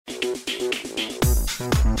Welcome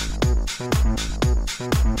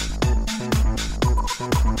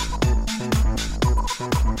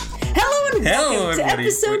to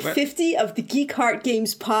episode 50 of the Geek Heart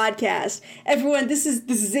Games podcast. Everyone, this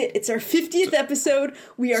is it. It's our 50th episode.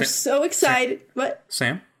 We are so excited. What?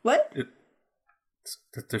 Sam? What?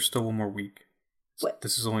 There's still one more week. What?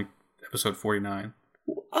 This is only episode 49.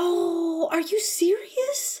 Oh, are you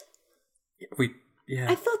serious? Yeah.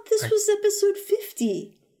 I thought this was episode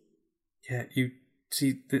 50. Yeah,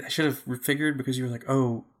 I should have figured because you were like,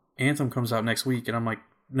 oh, Anthem comes out next week. And I'm like,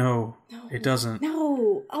 no, it doesn't.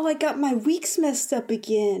 No. Oh, I got my weeks messed up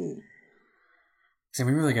again. Sam,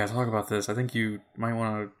 we really got to talk about this. I think you might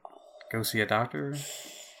want to go see a doctor.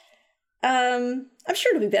 I'm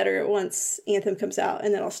sure it'll be better once Anthem comes out,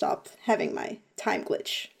 and then I'll stop having my time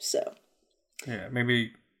glitch. So, yeah,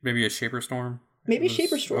 maybe a Shaper Storm. Maybe a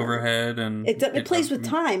Shaper Storm overhead, and it plays with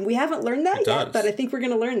time. We haven't learned that yet, but I think we're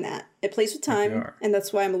going to learn that it plays with time, and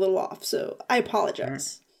that's why I'm a little off. So I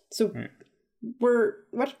apologize. Right. So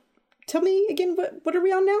what? Tell me again. What are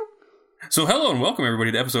we on now? So hello and welcome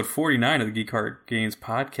everybody to episode 49 of the Geek Heart Games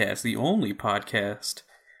podcast, the only podcast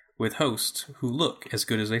with hosts who look as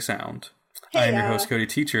good as they sound. I am your host, Cody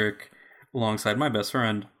Teacherk, alongside my best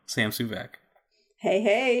friend, Sam Suvak.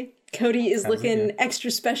 Hey. Cody is looking extra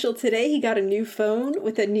special today. He got a new phone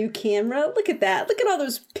with a new camera. Look at that. Look at all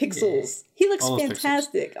those pixels. Yeah. He looks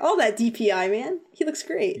fantastic. All that DPI, man. He looks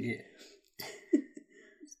great. Yeah.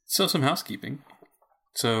 So some housekeeping.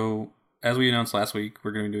 So, as we announced last week,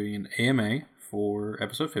 we're going to be doing an AMA for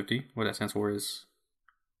episode 50. What that stands for is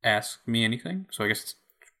Ask Me Anything. So I guess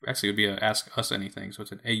it would be a Ask Us Anything. So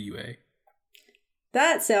it's an AUA.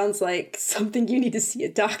 That sounds like something you need to see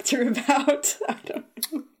a doctor about. I don't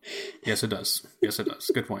know. Yes, it does.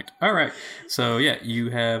 Good point. All right. So, yeah, you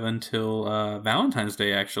have until Valentine's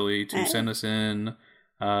Day, actually, to send us in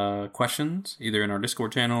questions, either in our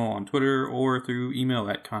Discord channel, on Twitter, or through email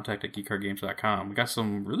at contact@geekheartgames.com. We got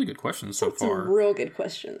some really good questions so far. Some real good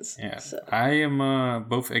questions. Yeah. So. I am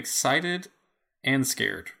both excited and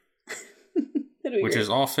scared, which is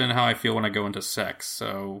often how I feel when I go into sex.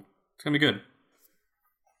 So it's going to be good.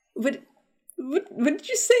 What did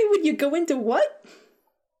you say when you go into what?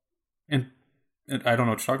 And I don't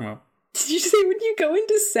know what you're talking about. Did you say when you go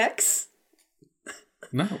into sex?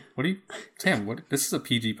 No. What are you... Sam, this is a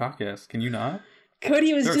PG podcast. Can you not?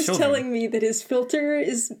 Cody was just telling me that his filter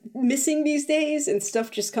is missing these days and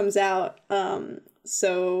stuff just comes out.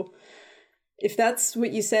 So if that's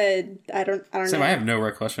what you said, I don't know. Sam, I have no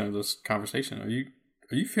recollection of this conversation. Are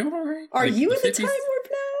you feeling all right? Are you in the time warp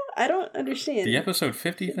now? I don't understand. The episode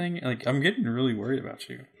 50 thing? Like, I'm getting really worried about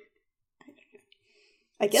you.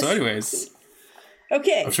 I guess. So anyways...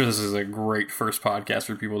 Okay. I'm sure this is a great first podcast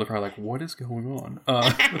for people. They're probably like, what is going on?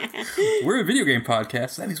 We're a video game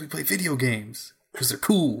podcast. That means we play video games because they're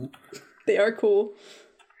cool. They are cool.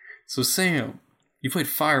 So, Sam, you played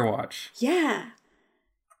Firewatch. Yeah.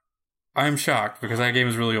 I'm shocked because that game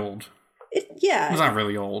is really old. It's not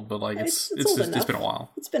really old, but like it's been a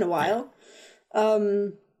while. It's been a while.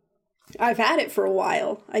 I've had it for a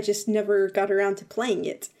while. I just never got around to playing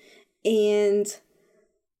it. And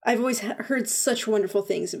I've always heard such wonderful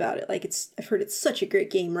things about it. Like I've heard it's such a great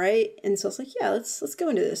game, right? And so I was like, yeah, let's go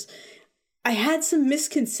into this. I had some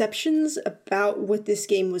misconceptions about what this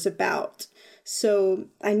game was about. So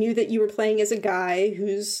I knew that you were playing as a guy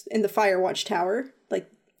who's in the Firewatch Tower, like,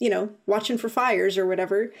 watching for fires or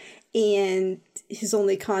whatever. And his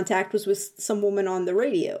only contact was with some woman on the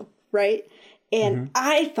radio, right? And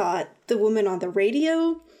I thought the woman on the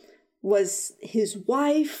radio was his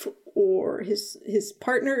wife or his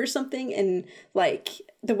partner or something, and like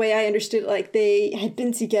the way I understood it, like they had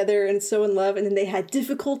been together and so in love, and then they had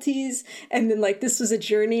difficulties, and then like this was a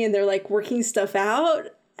journey and they're like working stuff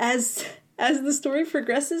out as the story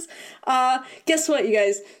progresses. Guess what, you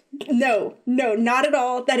guys? No, not at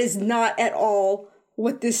all. That is not at all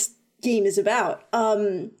what this game is about.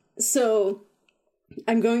 So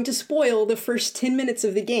I'm going to spoil the first 10 minutes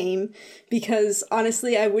of the game because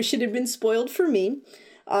honestly I wish it had been spoiled for me.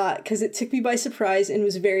 Because it took me by surprise and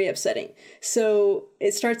was very upsetting. So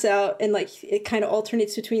it starts out and like it kind of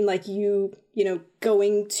alternates between like you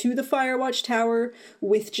going to the Firewatch Tower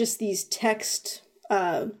with just these text.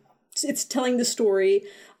 It's telling the story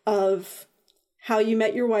of how you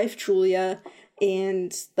met your wife Julia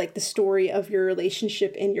and like the story of your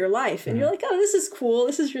relationship in your life. And you're like, oh, this is cool.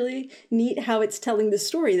 This is really neat how it's telling the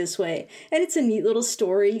story this way. And it's a neat little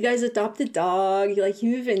story. You guys adopt a dog. You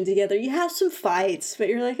move in together. You have some fights, but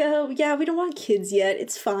you're like, oh, yeah, we don't want kids yet.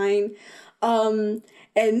 It's fine. And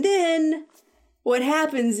then what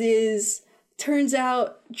happens is, turns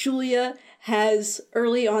out Julia has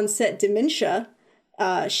early onset dementia.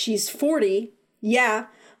 She's 40. Yeah.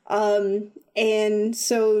 And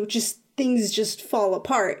so just things just fall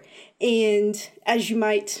apart. And as you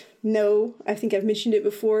might know, I think I've mentioned it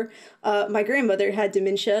before, my grandmother had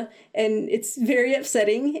dementia, and it's very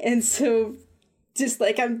upsetting. And so just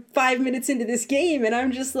like I'm 5 minutes into this game and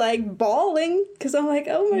I'm just like bawling because I'm like,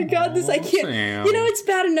 oh my God, this, I can't, Sam. you know, it's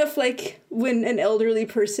bad enough like when an elderly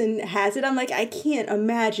person has it. I'm like, I can't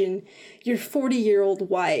imagine your 40-year-old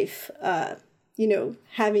wife, you know,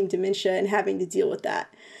 having dementia and having to deal with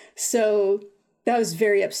that. So that was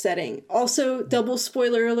very upsetting. Also, double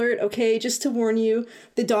spoiler alert, okay, just to warn you,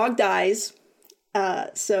 the dog dies.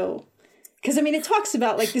 So, because I mean, it talks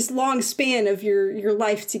about like this long span of your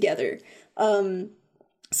life together.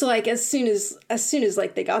 So like as soon as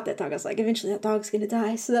like they got that dog, I was like, eventually that dog's gonna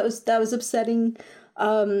die. So that was upsetting.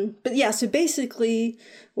 But yeah, so basically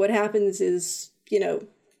what happens is, you know,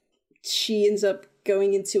 she ends up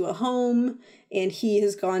going into a home and he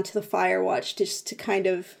has gone to the Firewatch just to kind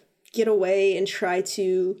of get away and try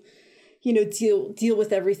to, you know, deal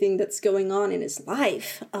with everything that's going on in his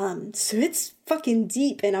life. So it's fucking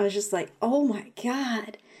deep, and I was just like, oh my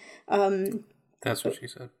God. That's what she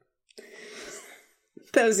said.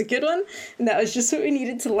 That was a good one, and that was just what we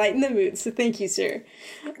needed to lighten the mood, so thank you, sir.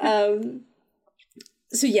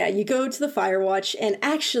 So yeah, you go to the Firewatch, and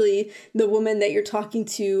actually, the woman that you're talking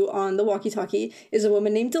to on the walkie-talkie is a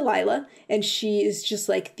woman named Delilah, and she is just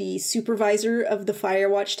like the supervisor of the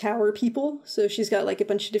Firewatch Tower people. So she's got like a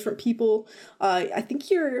bunch of different people. I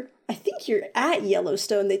think you're at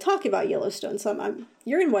Yellowstone. They talk about Yellowstone, so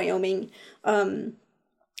you're in Wyoming. But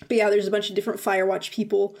yeah, there's a bunch of different Firewatch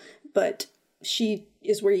people, but she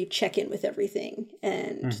is where you check in with everything,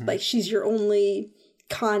 and like she's your only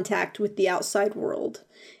contact with the outside world,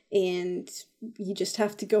 and you just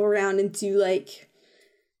have to go around and do like,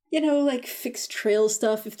 you know, like fix trail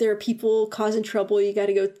stuff. If there are people causing trouble, you got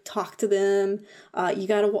to go talk to them. You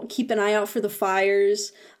got to keep an eye out for the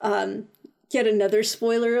fires. Yet another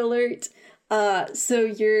spoiler alert. So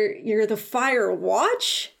you're the fire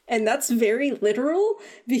watch, and that's very literal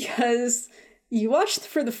because you watch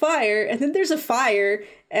for the fire, and then there's a fire,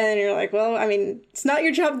 and you're like, well, I mean, it's not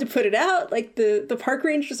your job to put it out. Like, the park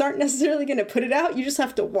rangers aren't necessarily going to put it out. You just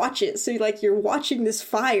have to watch it. So, like, you're watching this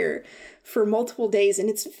fire for multiple days, and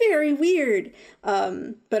it's very weird.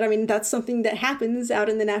 But, I mean, that's something that happens out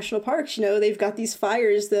in the national parks. You know, they've got these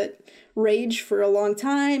fires that rage for a long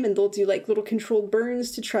time, and they'll do, like, little controlled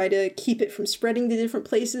burns to try to keep it from spreading to different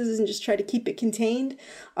places and just try to keep it contained.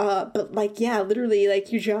 But, like, yeah, literally,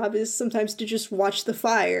 like, your job is sometimes to just watch the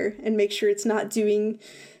fire and make sure it's not doing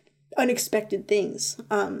unexpected things.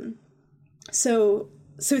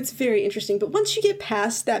 So it's very interesting. But once you get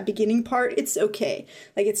past that beginning part, it's okay.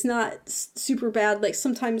 Like, it's not super bad. Like,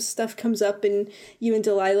 sometimes stuff comes up and you and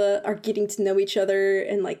Delilah are getting to know each other,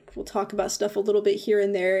 and, like, we'll talk about stuff a little bit here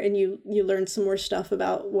and there, and you learn some more stuff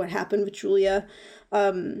about what happened with Julia.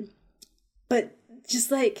 But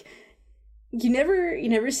just, like, you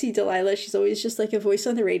never see Delilah. She's always just, like, a voice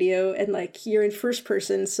on the radio, and, like, you're in first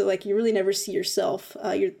person, so, like, you really never see yourself.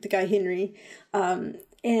 You're the guy Henry.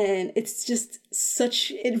 And it's just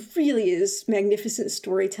it really is magnificent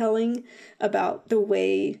storytelling about the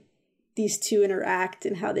way these two interact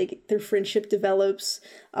and how their friendship develops.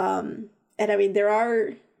 And I mean, there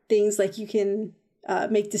are things like you can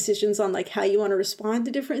make decisions on like how you want to respond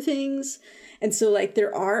to different things. And so like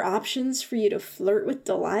there are options for you to flirt with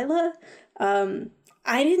Delilah. I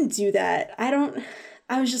didn't do that.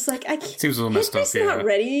 I was just like, I can't. Seems a little messed up. Yeah. Not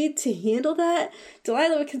ready to handle that.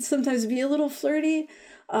 Delilah can sometimes be a little flirty.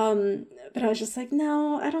 But I was just like,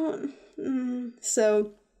 no, I don't.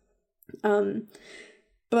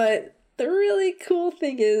 But the really cool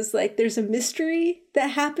thing is like, there's a mystery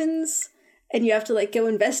that happens and you have to like go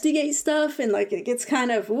investigate stuff, and like it gets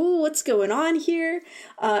kind of, ooh, what's going on here?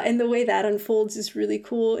 And the way that unfolds is really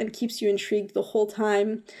cool and keeps you intrigued the whole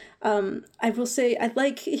time. I will say I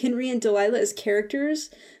like Henry and Delilah as characters,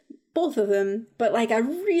 both of them, but like I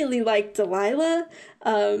really like Delilah.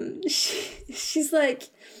 She's like,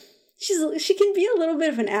 she can be a little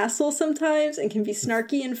bit of an asshole sometimes and can be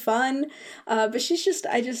snarky and fun, but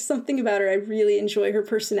something about her, I really enjoy her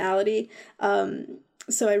personality.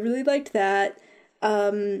 So I really liked that.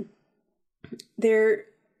 So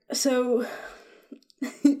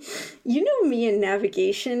you know me and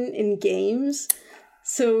navigation in games.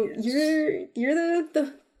 So you're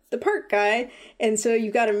the park guy, and so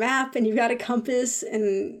you've got a map and you've got a compass,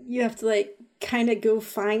 and you have to like kind of go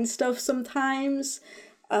find stuff sometimes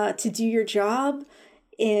to do your job.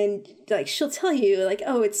 And like she'll tell you like,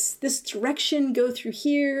 oh, it's this direction, go through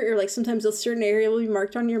here, or like sometimes a certain area will be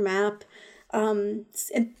marked on your map. And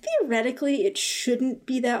theoretically, it shouldn't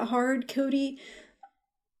be that hard, Cody.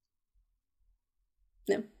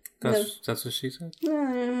 No. That's what she said?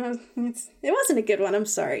 It wasn't a good one. I'm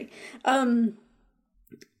sorry.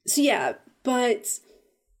 So yeah,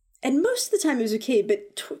 and most of the time it was okay,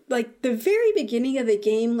 but like the very beginning of the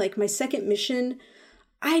game, like my second mission,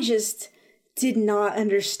 I just did not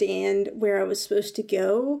understand where I was supposed to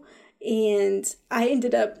go. And I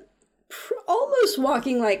ended up almost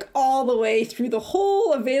walking like all the way through the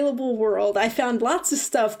whole available world. I found lots of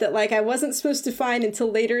stuff that like I wasn't supposed to find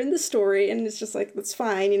until later in the story, and it's just like, that's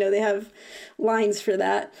fine, you know, they have lines for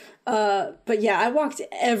that. But yeah, I walked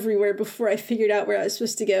everywhere before I figured out where I was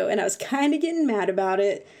supposed to go, and I was kind of getting mad about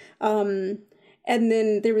it. And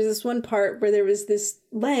then there was this one part where there was this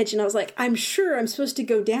ledge, and I was like, I'm sure I'm supposed to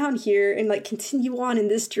go down here and like continue on in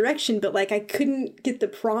this direction, but like I couldn't get the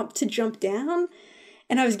prompt to jump down.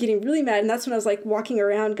 And I was getting really mad, and that's when I was like walking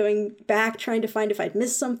around, going back, trying to find if I'd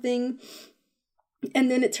missed something.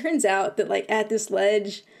 And then it turns out that like at this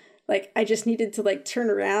ledge, like I just needed to like turn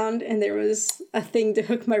around, and there was a thing to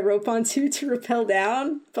hook my rope onto to rappel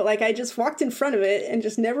down. But like I just walked in front of it and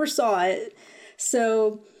just never saw it.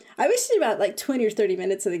 So I wasted about like 20 or 30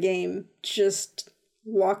 minutes of the game just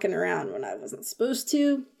walking around when I wasn't supposed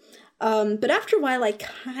to. But after a while, I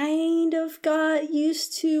kind of got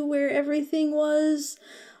used to where everything was.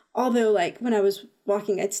 Although, like, when I was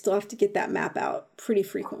walking, I'd still have to get that map out pretty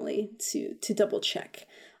frequently to double check.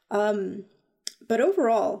 But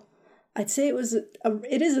overall, I'd say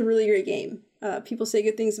it is a really great game. People say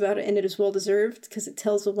good things about it, and it is well-deserved because it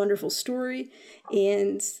tells a wonderful story.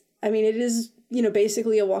 And, I mean, it is, you know,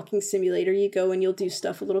 basically a walking simulator. You go and you'll do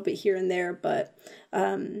stuff a little bit here and there, but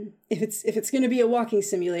if it's going to be a walking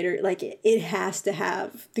simulator, like it has to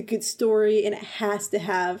have the good story, and it has to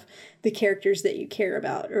have the characters that you care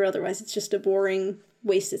about, or otherwise it's just a boring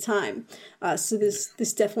waste of time. So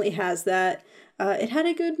this definitely has that. It had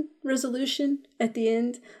a good resolution at the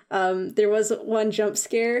end. There was one jump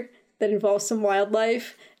scare that involved some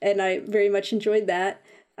wildlife, and I very much enjoyed that.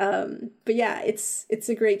 But yeah, it's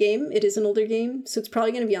a great game. It is an older game, so it's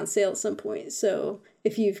probably going to be on sale at some point. So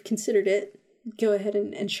if you've considered it, go ahead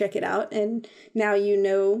and check it out. And now you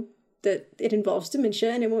know that it involves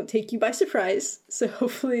dementia, and it won't take you by surprise. So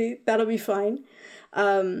hopefully that'll be fine.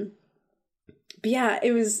 But yeah,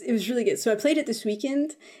 it was really good. So I played it this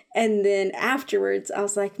weekend, and then afterwards I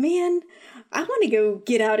was like, man, I want to go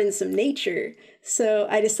get out in some nature. So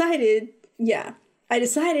I decided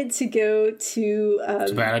to go to...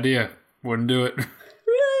 it's a bad idea. Wouldn't do it.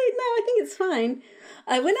 Really? No, I think it's fine.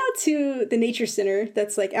 I went out to the nature center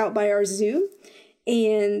that's like out by our zoo,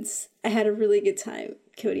 and I had a really good time,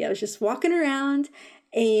 Cody. I was just walking around,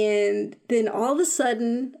 and then all of a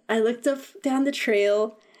sudden I looked up down the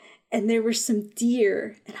trail, and there were some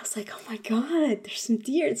deer, and I was like, oh my God, there's some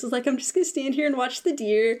deer. And so I was like, I'm just going to stand here and watch the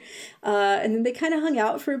deer. And then they kind of hung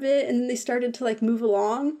out for a bit, and then they started to like move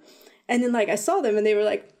along. And then, like, I saw them, and they were,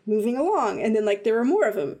 like, moving along. And then, like, there were more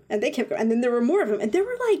of them. And they kept going. And then there were more of them. And there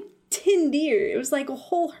were, like, 10 deer. It was, like, a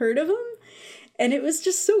whole herd of them. And it was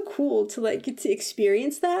just so cool to, like, get to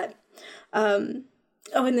experience that. And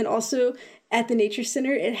then also at the nature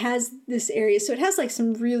center, it has this area. So it has, like,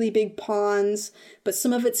 some really big ponds. But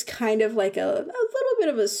some of it's kind of, like, a little bit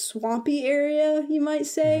of a swampy area, you might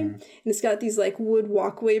say. Mm-hmm. And it's got these, like, wood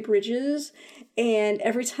walkway bridges. And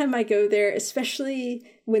every time I go there, especially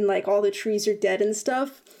when, like, all the trees are dead and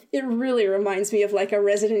stuff, it really reminds me of, like, a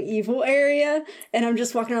Resident Evil area. And I'm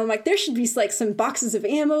just walking around, I'm like, there should be, like, some boxes of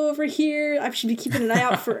ammo over here. I should be keeping an eye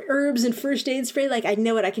out for herbs and first aid spray. Like, I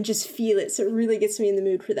know it. I can just feel it. So it really gets me in the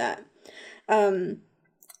mood for that.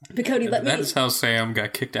 But Cody, That's how Sam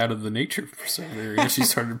got kicked out of the nature preserve area. She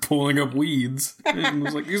started pulling up weeds and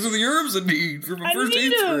was like, these are the herbs I need for my first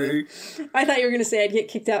aid spray. I thought you were going to say I'd get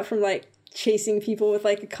kicked out from, like, chasing people with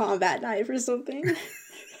like a combat knife or something.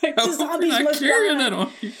 Like the zombies must die.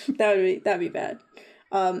 That'd be bad.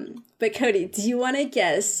 But Cody, do you want to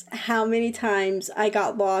guess how many times I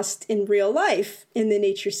got lost in real life in the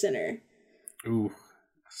nature center? Ooh,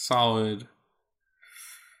 solid.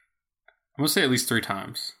 I'm gonna say at least 3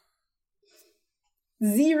 times.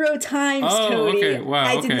 0 times, Cody. Okay. Wow,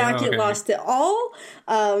 I did not get lost at all.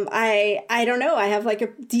 I don't know. I have like a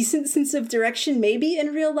decent sense of direction maybe in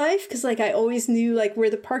real life, because like I always knew like where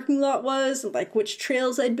the parking lot was, and, like which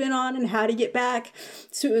trails I'd been on and how to get back.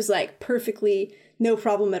 So it was like perfectly no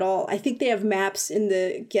problem at all. I think they have maps in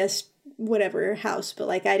the guest whatever house, but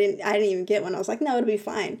like I didn't even get one. I was like, no, it'll be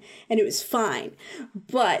fine. And it was fine.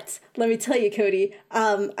 But let me tell you, Cody,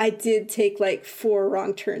 I did take like 4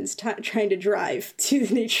 wrong turns trying to drive to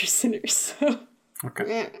the nature center. So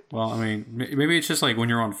Okay. Well, I mean, maybe it's just like when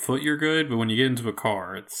you're on foot, you're good, but when you get into a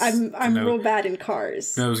car, I'm real bad in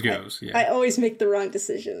cars. Nose goes. I always make the wrong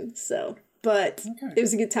decision. So, but it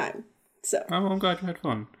was a good time. So, I'm glad you had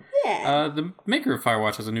fun. Yeah. The maker of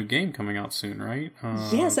Firewatch has a new game coming out soon, right?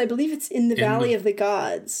 Yes, I believe it's in the Valley of the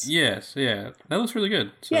Gods. Yes, yeah, that looks really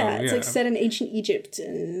good. So, it's like set in ancient Egypt,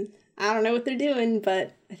 and I don't know what they're doing,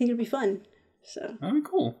 but I think it'll be fun. So that'd be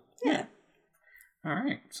cool. Yeah. All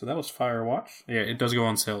right, so that was Firewatch. Yeah, it does go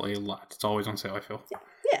on sale a lot. It's always on sale, I feel.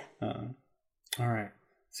 Yeah. All right.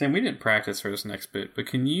 Sam, we didn't practice for this next bit, but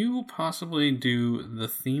can you possibly do the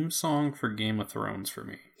theme song for Game of Thrones for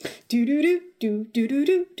me? Do do do do do do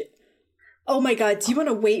do. Oh my god, do you want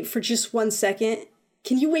to wait for just 1 second?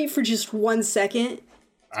 Can you wait for just 1 second?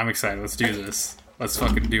 I'm excited. Let's do this. Let's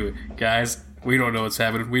fucking do it. Guys, we don't know what's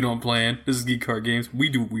happening. We don't plan. This is Geek Card Games. We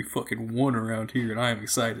do what we fucking want around here, and I am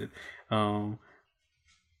excited.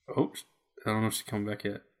 Oops. I don't know if she's coming back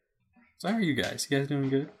yet. So how are you guys? You guys doing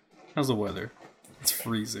good? How's the weather? It's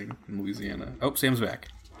freezing in Louisiana. Oh, Sam's back.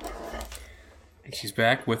 She's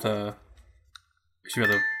back with a...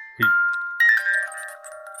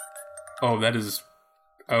 Oh, that is...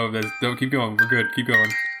 Oh, that's... No, keep going. We're good. Keep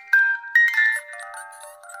going.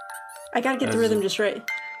 I gotta get the rhythm just right.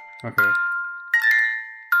 Okay.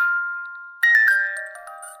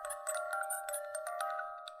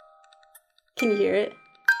 Can you hear it?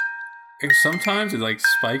 Sometimes it like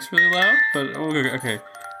spikes really loud, but okay.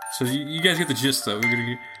 So you guys get the gist though. We're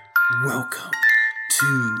gonna welcome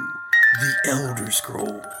to the Elder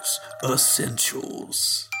Scrolls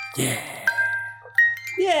Essentials. Yeah.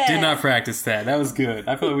 Did not practice that. That was good.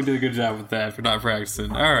 I feel like we did a good job with that for not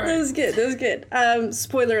practicing. All right. That was good.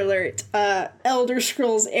 Spoiler alert. Elder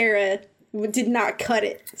Scrolls era did not cut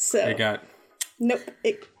it. So it got. Nope.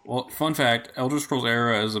 Well, fun fact, Elder Scrolls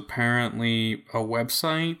Era is apparently a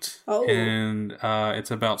website, and it's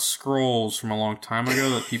about scrolls from a long time ago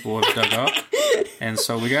that people have dug up, and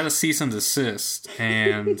so we got a cease and desist,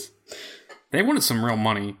 and they wanted some real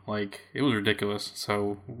money, like, it was ridiculous,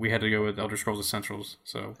 so we had to go with Elder Scrolls Essentials,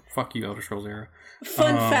 so fuck you, Elder Scrolls Era.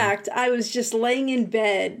 Fun fact, I was just laying in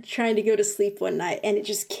bed trying to go to sleep one night, and it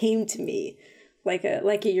just came to me. Like a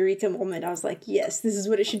eureka moment. I was like, yes, this is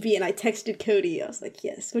what it should be. And I texted Cody. I was like,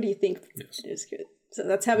 yes, what do you think? Yes. It was good. So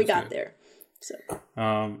that's how we got there. So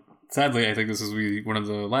sadly, I think this is one of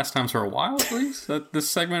the last times for a while, at least, that this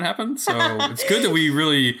segment happened. So it's good that we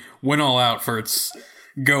really went all out for its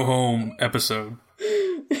go home episode.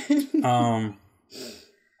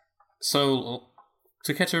 So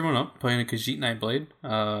to catch everyone up, playing a Khajiit Nightblade,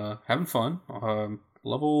 having fun.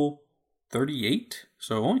 Level 38,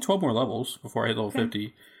 so only 12 more levels before I hit level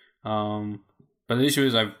 50. But the issue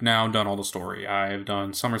is I've now done all the story. I've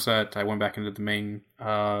done Somerset, I went back into the main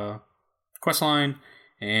quest line,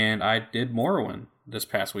 and I did Morrowind this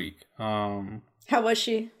past week. How was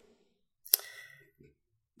she?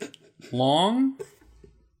 Long,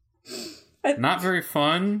 not very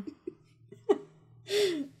fun,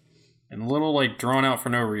 and a little like drawn out for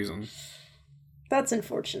no reason. That's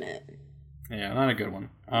unfortunate. Yeah, not a good one.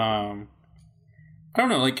 I don't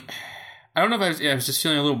know, like, I don't know if I was just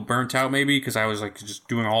feeling a little burnt out maybe because I was like just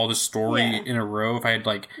doing all this story in a row. If I had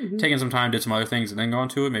like taken some time, did some other things, and then gone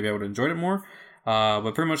to it, maybe I would have enjoyed it more.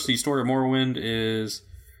 But pretty much the story of Morrowind is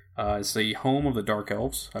it's the home of the Dark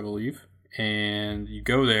Elves, I believe, and you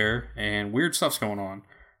go there and weird stuff's going on.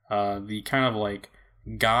 The kind of like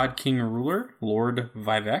God King ruler, Lord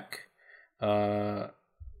Vivek,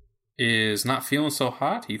 is not feeling so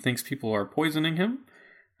hot. He thinks people are poisoning him.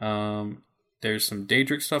 There's some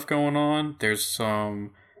Daedric stuff going on. There's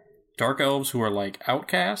some Dark Elves who are like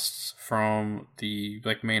outcasts from the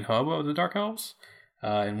like main hub of the Dark Elves.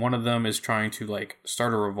 And one of them is trying to like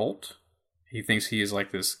start a revolt. He thinks he is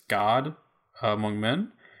like this god among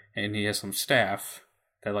men, and he has some staff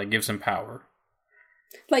that like gives him power.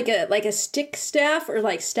 Like a stick staff, or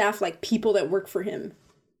like staff like people that work for him?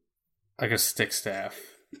 Like a stick staff.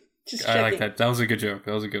 Just I like that. That was a good joke.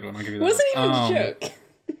 That was a good one. I'll give you that. Wasn't even a joke.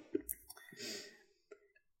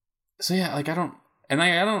 So yeah, like I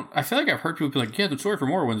feel like I've heard people be like, yeah, the story for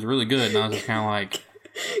Morrowind's really good, and I was just kind of like,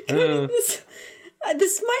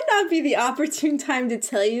 this might not be the opportune time to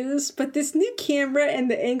tell you this, but this new camera and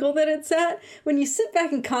the angle that it's at, when you sit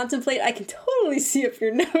back and contemplate, I can totally see up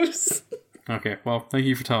your nose. Okay, well, thank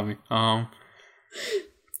you for telling me.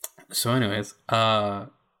 So anyways, I've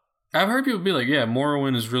heard people be like, yeah,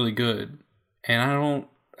 Morrowind is really good, and I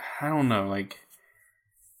don't know, like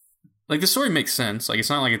the story makes sense. Like, it's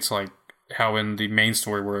not like it's like how in the main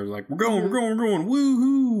story where like we're going,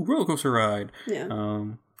 woohoo, roller coaster ride. Yeah.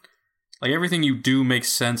 like everything you do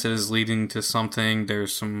makes sense. It is leading to something.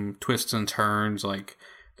 There's some twists and turns. Like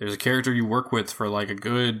there's a character you work with for like a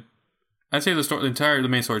good. I'd say the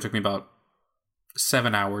main story took me about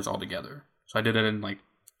 7 hours altogether. So I did it in like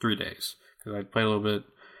 3 days because I played a little bit.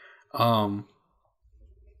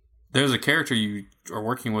 There's a character you are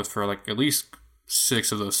working with for like at least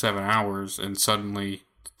 6 of those 7 hours, and suddenly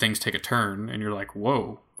things take a turn, and you're like,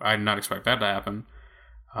 "Whoa! I did not expect that to happen."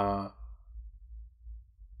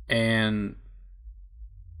 And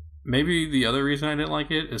maybe the other reason I didn't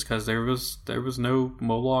like it is because there was no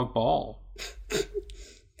Molag Bal.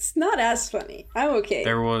 It's not as funny. I'm okay.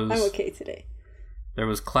 I'm okay today. There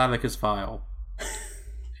was Clavicus Vile.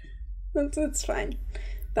 That's fine.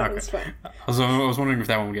 That was fine. I was wondering if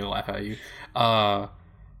that one would get a laugh out of you.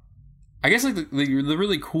 I guess like the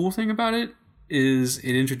really cool thing about it is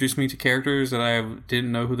it introduced me to characters that I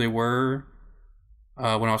didn't know who they were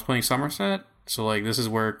when I was playing Somerset. So like this is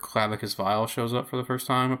where Clavicus Vile shows up for the first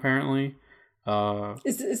time apparently.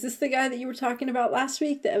 Is this the guy that you were talking about last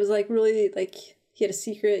week that was like really like he had a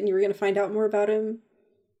secret and you were going to find out more about him?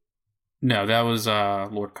 No, that was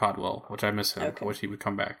Lord Codwell, which I miss him. Okay. Which he would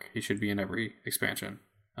come back. He should be in every expansion.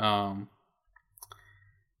 So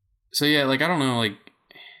yeah, like I don't know, like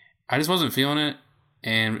I just wasn't feeling it,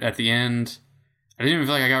 and at the end, I didn't even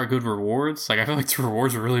feel like I got good rewards. Like I felt like the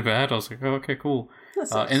rewards were really bad. I was like, oh, okay, cool.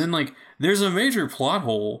 And then like there's a major plot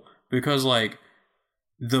hole because like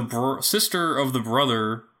the sister of the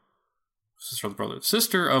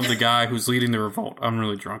guy who's leading the revolt. I'm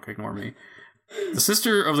really drunk. Ignore me. The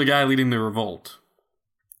sister of the guy leading the revolt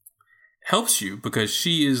helps you because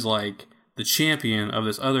she is like the champion of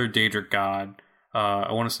this other Daedric god.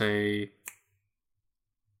 I want to say,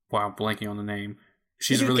 wow, I'm blanking on the name.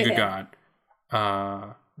 She's Paducah a really good Head.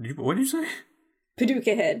 god. What did you say?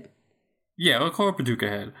 Paducah Head. Yeah, I'll call her Paducah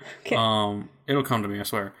Head. Okay. It'll come to me, I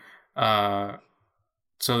swear.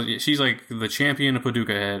 So she's like the champion of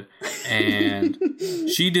Paducah Head, and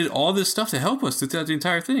she did all this stuff to help us throughout the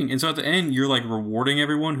entire thing. And so at the end, you're like rewarding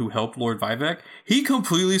everyone who helped Lord Vivek. He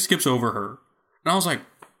completely skips over her, and I was like,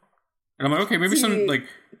 and I'm like, okay, maybe some like.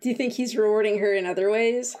 Do you think he's rewarding her in other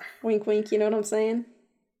ways? Wink, wink. You know what I'm saying?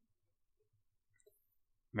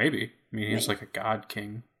 Maybe. I mean, he's like a god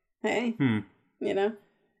king. Hey. You know.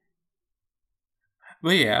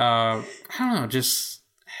 But yeah, I don't know. Just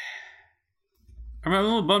I'm a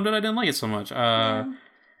little bummed that I didn't like it so much. And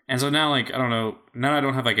so now, like, I don't know. Now I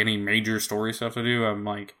don't have like any major story stuff to do. I'm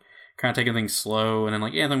like kind of taking things slow, and then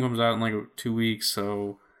like Anthem comes out in like 2 weeks,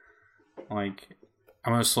 so like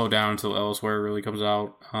I'm gonna slow down until Elsewhere really comes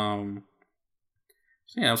out. So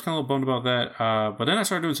yeah, I was kind of a little bummed about that. But then I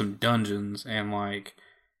started doing some dungeons, and like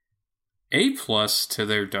A+ to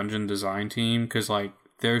their dungeon design team, because like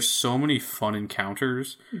there's so many fun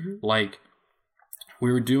encounters. Mm-hmm. Like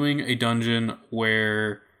we were doing a dungeon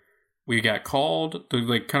where we got called. The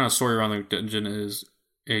like kind of story around the dungeon is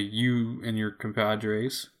you and your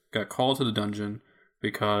compadres got called to the dungeon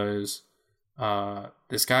because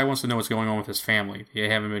this guy wants to know what's going on with his family. They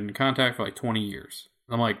haven't been in contact for like 20 years.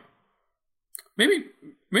 I'm like, maybe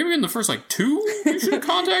in the first like 2 you should have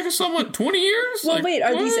contacted someone. 20 years? Well, like, wait,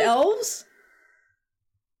 are these elves?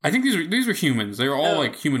 I think these were humans. They were all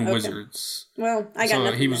like human wizards. Well, I got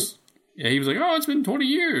nothing. He was like, oh, it's been 20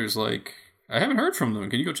 years. Like, I haven't heard from them.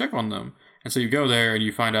 Can you go check on them? And so you go there and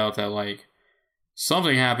you find out that like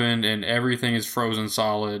something happened and everything is frozen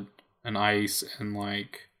solid and ice and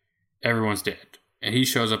like everyone's dead. And he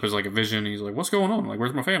shows up as like a vision. And he's like, what's going on? Like,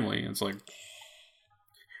 where's my family? And it's like,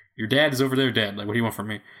 your dad is over there dead. Like, what do you want from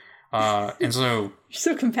me? And so You're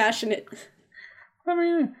so compassionate. I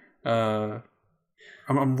mean,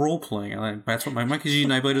 I'm role playing, and that's what my Khajiit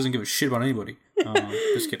Nightblade doesn't give a shit about anybody.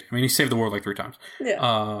 Just kidding. I mean, he saved the world like 3 times.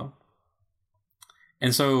 Yeah.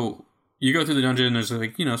 And so you go through the dungeon. And there's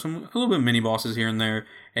like a little bit of mini bosses here and there,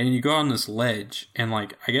 and you go on this ledge, and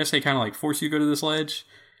like I guess they kind of like force you to go to this ledge,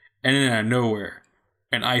 and then out of nowhere,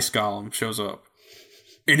 an ice golem shows up,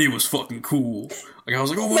 and it was fucking cool. Like I was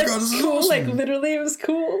like, oh my god, this is cool. awesome. Like literally, it was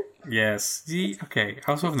cool. Yes. Okay.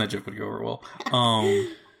 I was hoping that joke would go over well.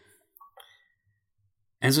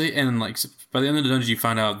 And like by the end of the dungeon, you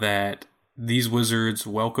find out that these wizards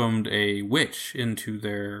welcomed a witch into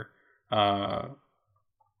their, home,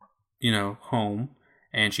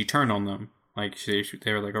 and she turned on them. Like they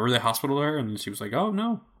were like, "Oh, were they hospital her?" And she was like, "Oh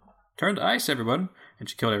no, turn to ice, everybody!" And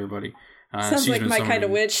she killed everybody. Sounds like my kind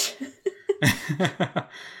of witch.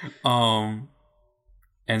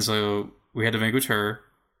 And so we had to vanquish her.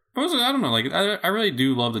 But I don't know, like I really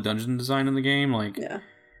do love the dungeon design in the game, like yeah.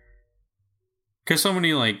 Because so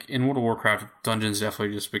many, like, in World of Warcraft, dungeons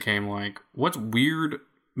definitely just became, like, what's weird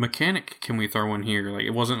mechanic can we throw in here? Like,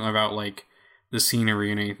 it wasn't about like the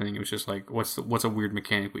scenery and anything. It was just like, what's a weird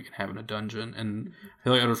mechanic we can have in a dungeon? And I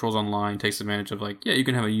feel like Elder Scrolls Online takes advantage of like, yeah, you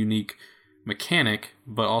can have a unique mechanic,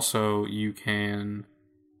 but also you can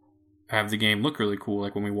have the game look really cool.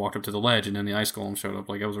 Like when we walked up to the ledge and then the ice golem showed up,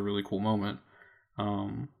 like that was a really cool moment.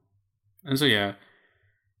 And so yeah,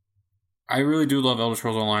 I really do love Elder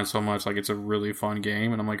Scrolls Online so much. Like, it's a really fun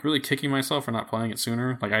game, and I'm like really kicking myself for not playing it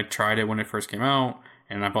sooner. Like, I tried it when it first came out,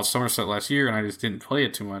 and I bought Somerset last year, and I just didn't play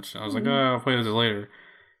it too much. I was like, oh, I'll play this later.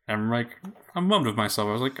 And I'm bummed with myself.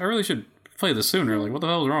 I was like, I really should play this sooner. Like, what the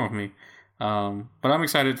hell is wrong with me? But I'm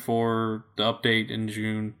excited for the update in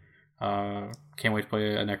June. Can't wait to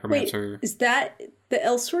play a Necromancer. Wait, is that the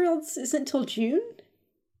Elseworlds isn't until June?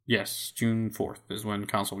 Yes, June 4th is when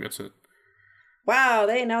console gets it. Wow,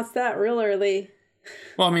 they announced that real early.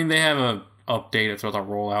 Well, I mean, they have a update that's about to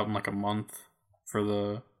roll out in like a month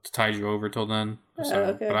to tide you over till then. So,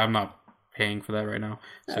 okay. But I'm not paying for that right now.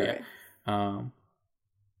 So All yeah. right.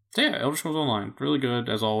 So yeah, Elder Scrolls Online, really good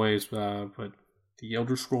as always. But the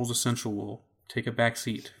Elder Scrolls Essential will take a back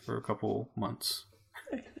seat for a couple months.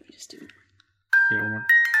 Okay, let me just do. Yeah, one more.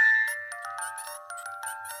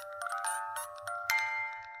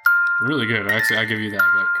 Really good. Actually, I give you that.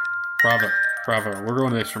 Like, bravo. We're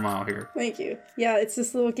going the extra mile here. Thank you. Yeah, it's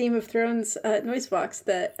this little Game of Thrones noise box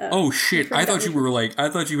that. Oh shit! I thought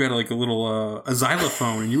you had like a little a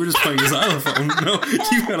xylophone, and you were just playing a xylophone. No,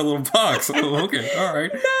 you had a little box. Oh, okay, all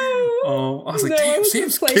right. No. Oh, I was like, damn,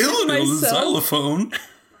 Sam's killing it with the xylophone.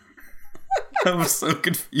 I was so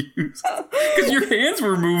confused because your hands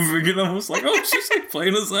were moving, and I was like, oh, she's like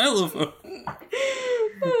playing a xylophone.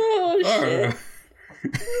 Oh shit!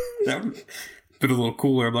 Right. That would been a little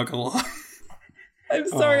cooler, I'm not gonna lie. I'm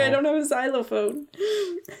sorry, I don't have a xylophone.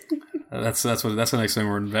 That's the next thing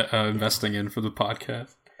we're investing in for the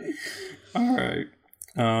podcast. All right.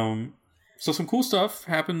 So some cool stuff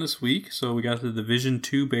happened this week. So we got the Division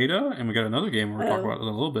 2 beta, and we got another game we're going to talk about in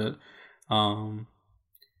a little bit.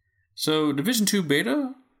 So Division 2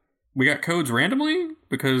 beta, we got codes randomly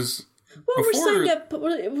because... Well, we're signed up.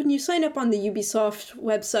 When you sign up on the Ubisoft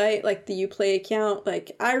website, like the Uplay account,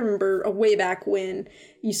 like I remember way back when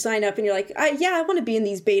you sign up and you're like, I want to be in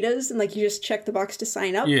these betas, and like you just check the box to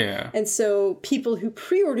sign up. Yeah. And so people who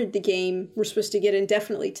pre-ordered the game were supposed to get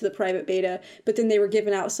indefinitely to the private beta, but then they were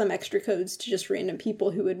giving out some extra codes to just random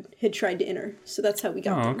people who had tried to enter. So that's how we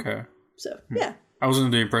got them. Okay. So yeah. I was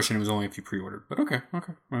under the impression it was only if you pre-ordered, but okay.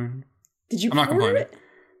 Did you? I'm not complaining. It?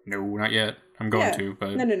 No, not yet. I'm going to,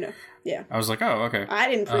 but no. Yeah. I was like, oh, okay. I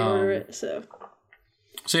didn't pre-order it, so.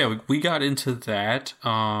 So yeah, we got into that.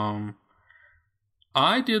 I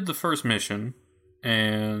did the first mission,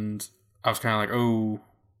 and I was kind of like, oh,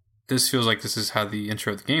 this feels like this is how the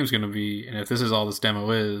intro of the game is going to be, and if this is all this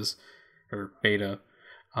demo is, or beta.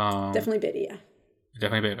 Definitely beta, yeah.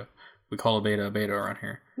 Definitely beta. We call a beta around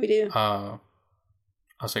here. We do.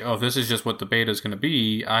 I was like, oh, if this is just what the beta is going to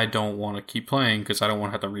be, I don't want to keep playing because I don't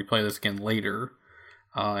want to have to replay this again later.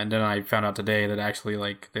 And then I found out today that actually,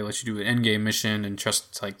 like, they let you do an end-game mission and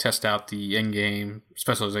just, like, test out the end-game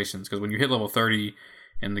specializations. Because when you hit level 30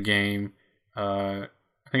 in the game, I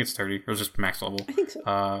think it's 30, or just max level. I think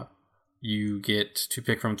so. You get to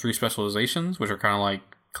pick from 3 specializations, which are kind of like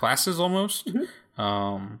classes almost.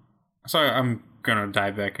 Mm-hmm. So I'm going to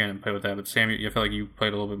dive back in and play with that. But Sam, you feel like you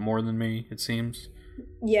played a little bit more than me, it seems.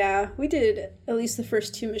 Yeah, we did at least the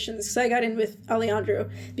first 2 missions because I got in with Alejandro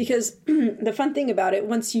because the fun thing about it,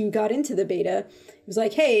 once you got into the beta, it was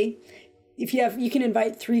like, hey, if you can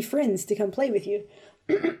invite 3 friends to come play with you.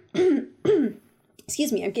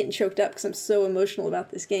 Excuse me, I'm getting choked up because I'm so emotional about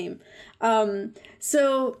this game.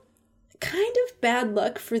 So kind of bad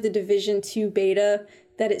luck for the Division 2 beta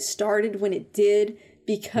that it started when it did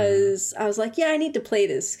because I was like, yeah, I need to play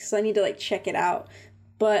this because I need to like check it out.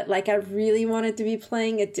 But, like, I really wanted to be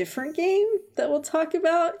playing a different game that we'll talk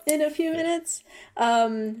about in a few minutes.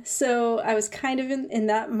 So I was kind of in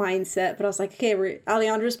that mindset. But I was like, okay,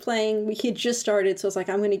 Alejandro's playing. We had just started. So I was like,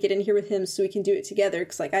 I'm going to get in here with him so we can do it together.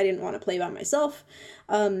 Because, like, I didn't want to play by myself.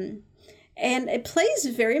 And it plays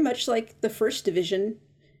very much like the first Division,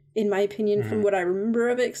 in my opinion, from what I remember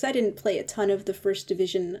of it. Because I didn't play a ton of the first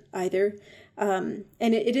Division either. And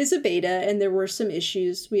it is a beta, and there were some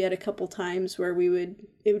issues. We had a couple times where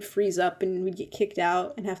it would freeze up and we'd get kicked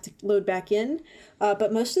out and have to load back in.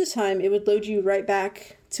 But most of the time, it would load you right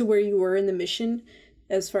back to where you were in the mission,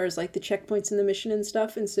 as far as like the checkpoints in the mission and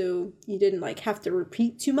stuff. And so you didn't like have to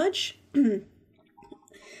repeat too much. The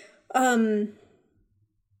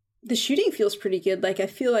shooting feels pretty good. Like I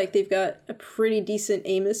feel like they've got a pretty decent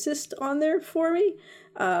aim assist on there for me.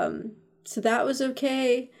 So that was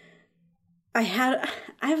okay. I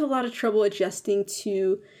have a lot of trouble adjusting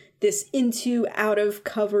to this into out of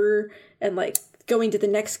cover and like going to the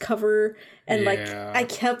next cover, and like I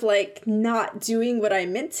kept like not doing what I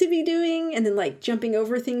meant to be doing and then like jumping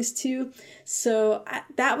over things too. So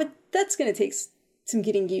that's gonna take some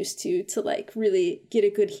getting used to like really get a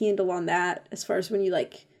good handle on that, as far as when you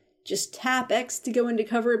like just tap X to go into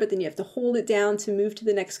cover, but then you have to hold it down to move to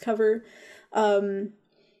the next cover.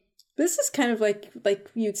 This is kind of like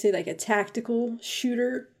you'd say like a tactical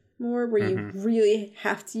shooter more, where you really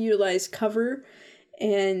have to utilize cover.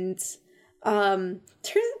 And turns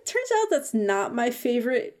out that's not my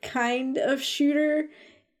favorite kind of shooter.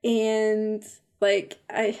 And like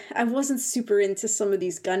I wasn't super into some of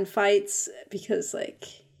these gunfights, because like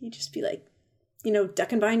you just be like, you know,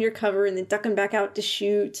 ducking behind your cover and then ducking back out to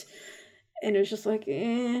shoot, and it was just like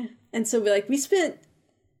And so we spent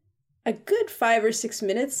a good 5 or 6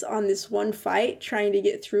 minutes on this one fight trying to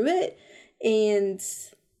get through it, and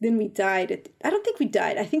then we died. I don't think we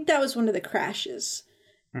died. I think that was one of the crashes.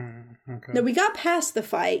 Okay. No, we got past the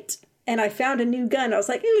fight, and I found a new gun. I was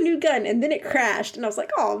like, ooh, new gun. And then it crashed, and I was like,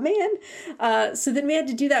 oh, man. So then we had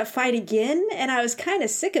to do that fight again, and I was kind of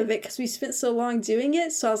sick of it because we spent so long doing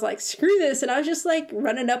it. So I was like, screw this. And I was just like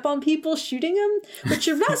running up on people, shooting them, which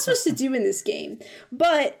you're not supposed to do in this game.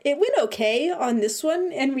 But it went okay on this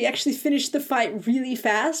one, and we actually finished the fight really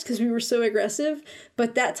fast because we were so aggressive.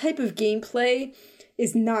 But that type of gameplay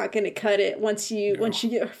is not going to cut it once you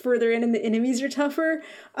get further in and the enemies are tougher.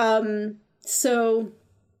 So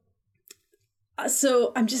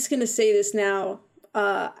I'm just going to say this now.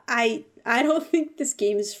 I don't think this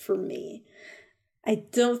game is for me. I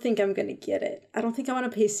don't think I'm going to get it. I don't think I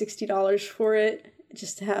want to pay $60 for it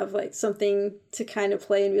just to have like something to kind of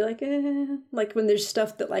play and be like, like when there's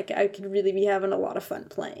stuff that like I could really be having a lot of fun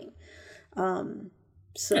playing.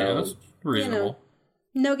 So yeah, that's reasonable. You know,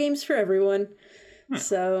 no games for everyone.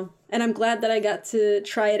 So, and I'm glad that I got to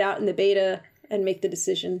try it out in the beta and make the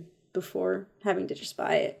decision before having to just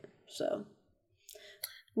buy it. So,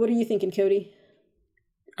 what are you thinking, Cody?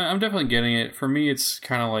 I'm definitely getting it. For me, it's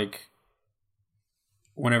kind of like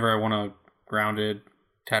whenever I want a grounded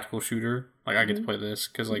tactical shooter, like I get to play this,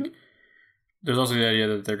 because like there's also the idea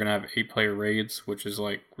that they're gonna have 8-player raids, which is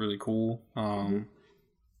like really cool. I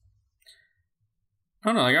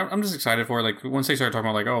don't know, like I'm just excited for it. Like once they start talking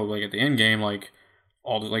about like, oh, like at the end game, like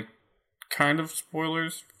all the like kind of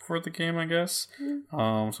spoilers for the game, I guess.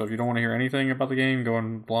 So if you don't want to hear anything about the game, go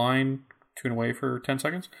in blind, tune away for 10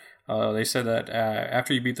 seconds. They said that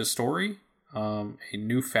after you beat the story, a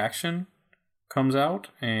new faction comes out,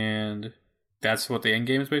 and that's what the end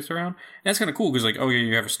game is based around. And that's kind of cool because like, oh yeah,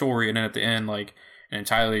 you have a story, and then at the end, like an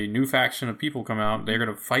entirely new faction of people come out. They're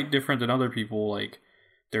gonna fight different than other people. Like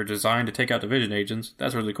they're designed to take out division agents.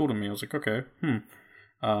 That's really cool to me. I was like, okay,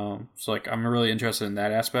 so like I'm really interested in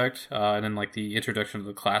that aspect, and then like the introduction of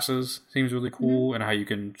the classes seems really cool, and how you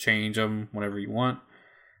can change them whenever you want.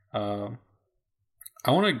 I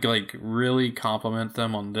want to like really compliment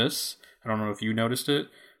them on this. I don't know if you noticed it,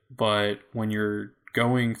 but when you're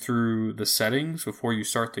going through the settings before you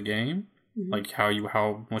start the game, like how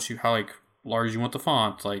like large you want the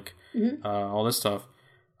font, like all this stuff,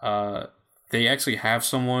 they actually have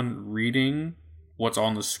someone reading what's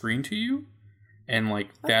on the screen to you. And, like,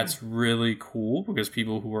 that's really cool because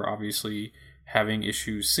people who are obviously having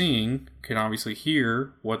issues seeing can obviously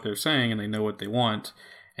hear what they're saying and they know what they want.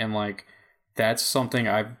 And, like, that's something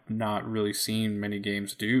I've not really seen many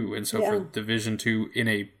games do. And so for Division 2 in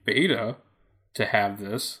a beta to have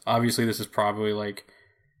this, obviously this is probably, like,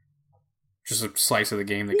 just a slice of the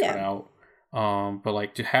game they cut out. But,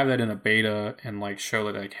 like, to have that in a beta and, like,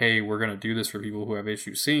 show that, like, hey, we're going to do this for people who have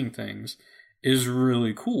issues seeing things is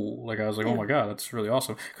really cool. Like, I was like, oh my god, that's really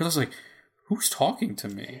awesome. Because I was like, who's talking to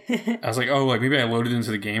me? I was like, oh, like, maybe I loaded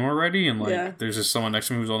into the game already, and, like, there's just someone next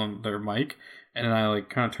to me who's on their mic, and then I,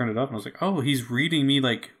 like, kind of turned it up, and I was like, oh, he's reading me,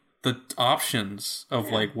 like, the options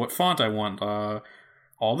of, like, what font I want,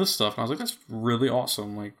 all this stuff. And I was like, that's really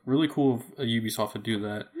awesome. Like, really cool of Ubisoft to do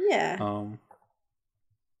that. Yeah.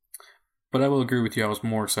 But I will agree with you, I was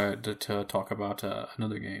more excited to talk about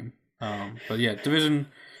another game. But yeah, Division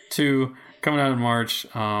 2 coming out in March.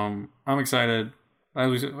 I'm excited. As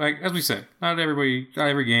we say, not every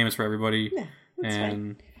game is for everybody,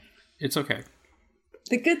 and it's okay.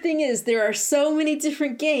 The good thing is there are so many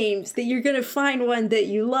different games that you're going to find one that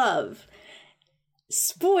you love.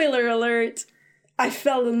 Spoiler alert, I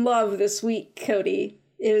fell in love this week, Cody.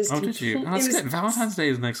 It was did you? Oh, that's good. Valentine's Day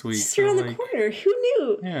is next week. Just around the corner. Who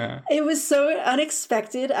knew? Yeah. It was so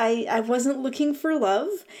unexpected. I wasn't looking for love,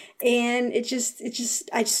 and I just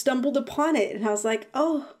stumbled upon it, and I was like,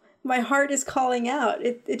 oh, my heart is calling out.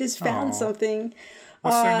 It has found something.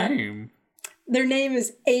 What's their name? Their name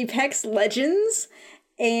is Apex Legends,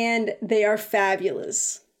 and they are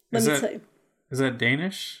fabulous. Let me tell you. Is that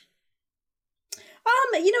Danish?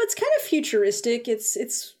 It's kind of futuristic.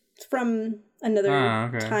 It's from another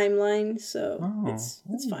timeline, so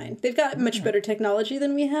it's fine. They've got much better technology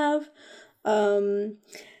than we have.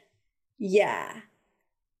 Yeah.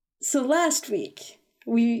 So last week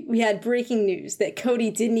we had breaking news that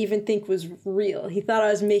Cody didn't even think was real. He thought I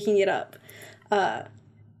was making it up.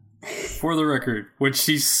 For the record, when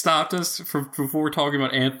she stopped us before talking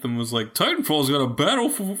about Anthem, was like, Titanfall's got a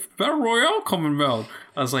battle royale coming out.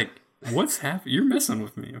 I was like, what's happening? You're messing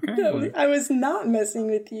with me, okay? No, I was not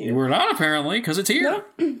messing with you. You were not, apparently, because it's here.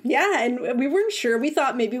 No. Yeah, and we weren't sure. We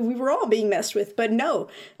thought maybe we were all being messed with, but no.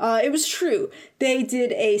 It was true. They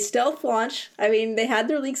did a stealth launch. I mean, they had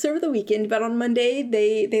their leaks over the weekend, but on Monday,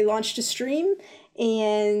 they launched a stream,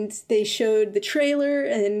 and they showed the trailer,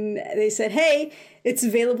 and they said, hey, it's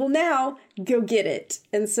available now. Go get it.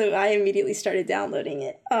 And so I immediately started downloading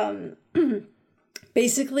it.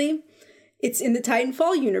 Basically, it's in the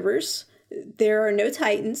Titanfall universe. There are no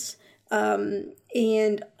Titans. And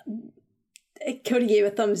Cody gave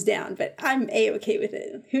a thumbs down, but I'm A-okay with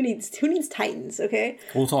it. Who needs Titans, okay?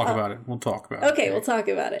 We'll talk about it. We'll talk about it. Okay, we'll talk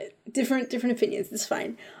about it. Different opinions. It's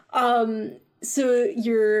fine. So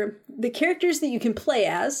the characters that you can play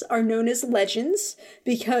as are known as legends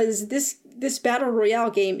because this battle royale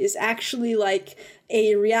game is actually like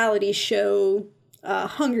a reality show,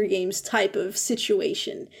 Hunger Games type of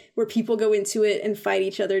situation where people go into it and fight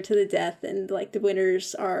each other to the death, and like the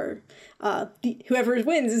winners are whoever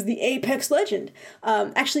wins is the Apex Legend.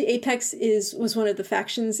 Actually, Apex was one of the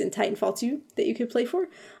factions in Titanfall 2 that you could play for.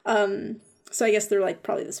 So I guess they're like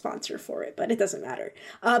probably the sponsor for it, but it doesn't matter.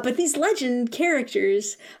 But these legend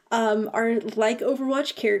characters are like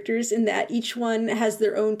Overwatch characters in that each one has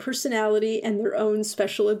their own personality and their own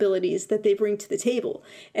special abilities that they bring to the table.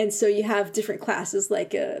 And so you have different classes,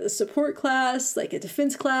 like a support class, like a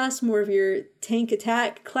defense class, more of your tank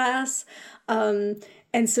attack class.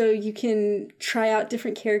 And so you can try out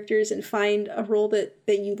different characters and find a role that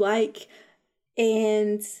you like.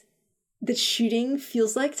 And the shooting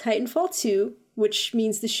feels like Titanfall 2, which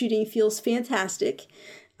means the shooting feels fantastic.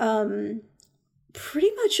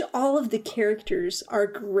 Pretty much all of the characters are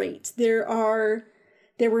great. There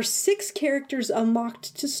were 6 characters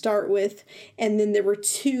unlocked to start with, and then there were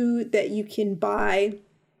 2 that you can buy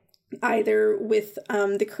either with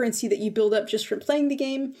the currency that you build up just from playing the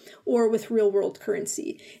game or with real-world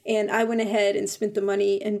currency. And I went ahead and spent the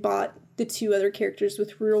money and bought the 2 other characters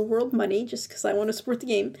with real-world money just because I want to support the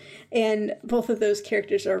game. And both of those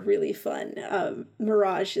characters are really fun.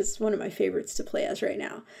 Mirage is one of my favorites to play as right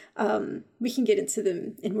now. We can get into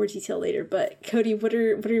them in more detail later, but Cody, what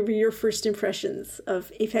are your first impressions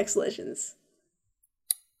of Apex Legends?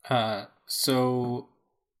 So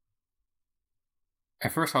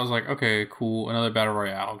at first I was like, okay, cool, another Battle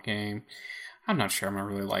Royale game. I'm not sure I'm gonna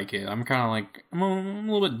really like it. I'm kind of like, I'm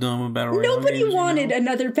a little bit done with Battle Royale Nobody games, wanted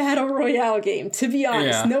another Battle Royale game, to be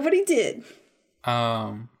honest. Yeah. Nobody did.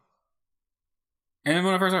 And when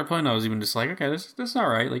I first started playing, I was even just like, okay, this is all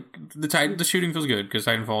right. Like, the shooting feels good, because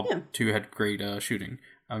Titanfall 2 had great shooting.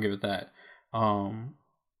 I'll give it that. And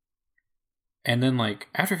then, like,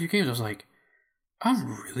 after a few games, I was like,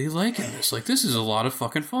 I'm really liking this. Like, this is a lot of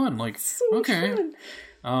fucking fun. Like, so okay.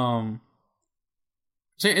 Fun.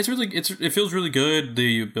 So it feels really good.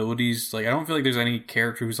 The abilities, like, I don't feel like there's any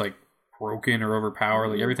character who's like broken or overpowered.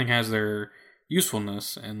 Like, everything has their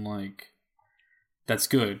usefulness, and like that's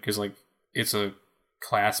good because like it's a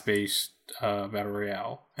class-based battle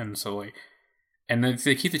royale, and so like, and then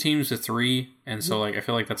they keep the teams to 3, and so like I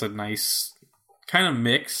feel like that's a nice kind of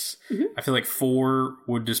mix. I feel like 4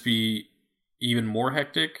 would just be even more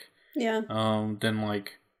hectic, than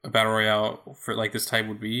like a battle royale for like this type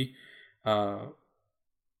would be.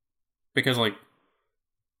 Because, like,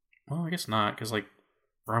 well, I guess not, because, like,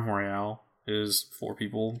 Realm Royale is 4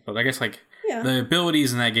 people, but I guess, like, the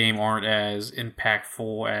abilities in that game aren't as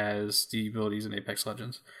impactful as the abilities in Apex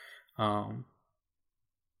Legends. So,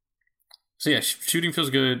 yeah, shooting feels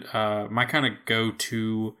good. My kind of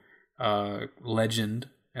go-to legend,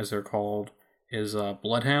 as they're called, is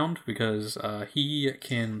Bloodhound, because he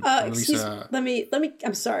can release let me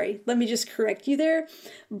I'm sorry. Let me just correct you there.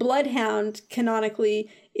 Bloodhound canonically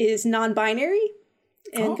is non-binary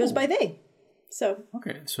and goes by they. So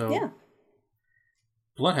okay, so yeah.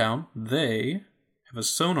 Bloodhound, they have a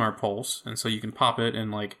sonar pulse, and so you can pop it and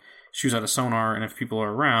like shoots out a sonar, and if people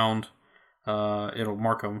are around, it'll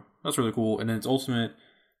mark them. That's really cool. And then its ultimate,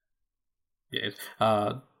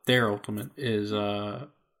 their ultimate is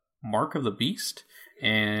Mark of the Beast,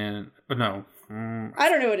 but no. I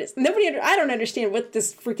don't know what it is. I don't understand what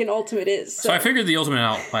this freaking ultimate is. So I figured the ultimate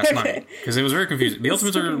out last night because it was very confusing. The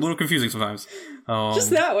ultimates are a little confusing sometimes.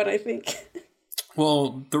 Just that one, I think.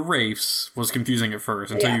 Well, the Wraiths was confusing at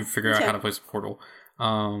first until you figure out how to place a portal.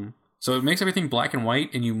 So it makes everything black and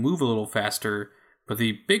white, and you move a little faster. But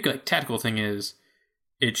the big tactical thing is,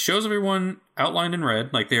 it shows everyone outlined in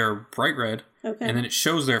red, like they are bright red. Okay. And then it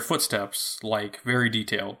shows their footsteps, like, very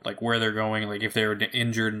detailed, like, where they're going, like, if they're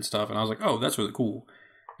injured and stuff. And I was like, oh, that's really cool.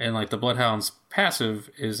 And, like, the Bloodhound's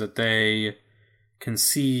passive is that they can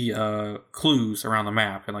see clues around the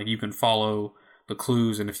map. And, like, you can follow the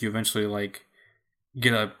clues. And if you eventually, like,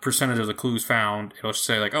 get a percentage of the clues found, it'll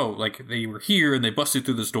say, like, oh, like, they were here and they busted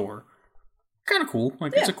through this door. Kind of cool.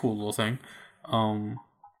 Like, it's a cool little thing.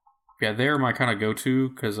 They're my kind of go-to,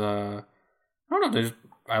 because, I don't know,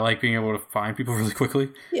 I like being able to find people really quickly.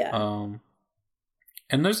 Yeah.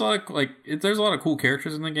 And there's a lot of there's a lot of cool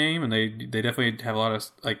characters in the game, and they definitely have a lot of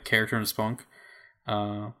like character and spunk.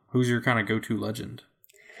 Who's your kind of go-to legend?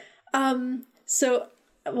 So,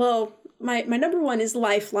 well, my number one is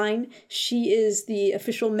Lifeline. She is the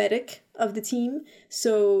official medic of the team.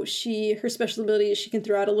 So her special ability is she can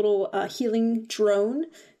throw out a little healing drone,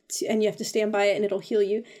 and you have to stand by it, and it'll heal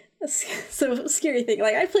you. So scary thing.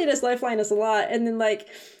 Like, I played as Lifeline a lot, and then like,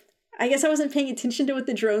 I guess I wasn't paying attention to what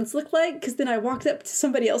the drones look like, because then I walked up to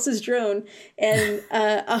somebody else's drone, and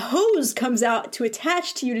a hose comes out to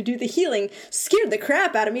attach to you to do the healing. Scared the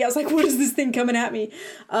crap out of me. I was like, what is this thing coming at me?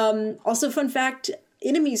 Also, fun fact,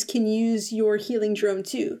 enemies can use your healing drone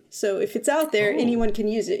too. So if it's out there, anyone can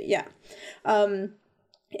use it. Yeah.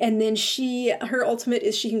 And then her ultimate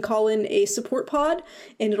is she can call in a support pod,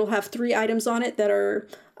 and it'll have 3 items on it that are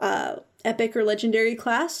epic or legendary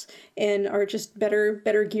class and are just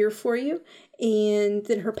better gear for you. And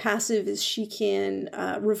then her passive is she can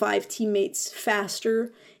revive teammates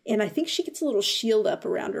faster, and I think she gets a little shield up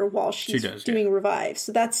around her while she's doing revive.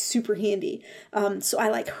 So that's super handy. So I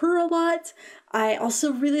like her a lot. I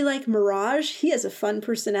also really like Mirage. He has a fun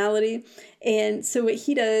personality, and so what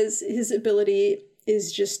he does, his ability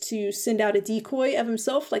is just to send out a decoy of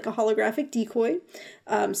himself, like a holographic decoy.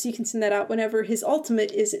 So you can send that out whenever. His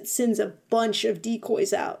ultimate is it sends a bunch of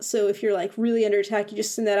decoys out. So if you're like really under attack, you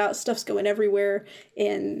just send that out. Stuff's going everywhere,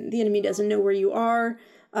 and the enemy doesn't know where you are.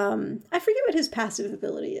 I forget what his passive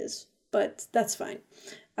ability is, but that's fine.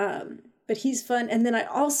 But he's fun. And then I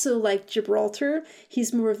also like Gibraltar.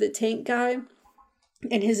 He's more of the tank guy.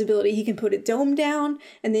 And his ability, he can put a dome down,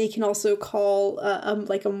 and then he can also call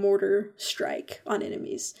like a mortar strike on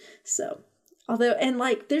enemies. So, and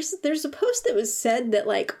like there's a post that was said that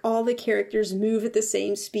like all the characters move at the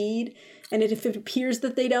same speed, and if it appears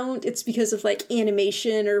that they don't, it's because of like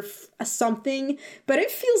animation or something. But it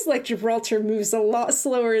feels like Gibraltar moves a lot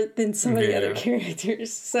slower than some of the other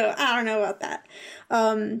characters. So I don't know about that.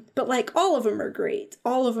 But like all of them are great.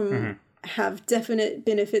 All of them have definite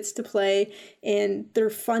benefits to play, and they're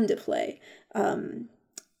fun to play.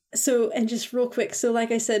 So, and just real quick, so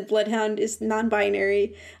like I said, Bloodhound is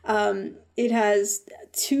non-binary. It has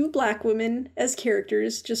 2 black women as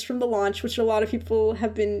characters just from the launch, which a lot of people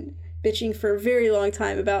have been bitching for a very long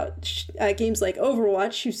time about games like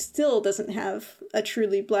Overwatch, who still doesn't have a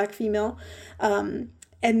truly black female.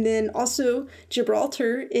 And then also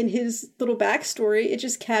Gibraltar, in his little backstory, it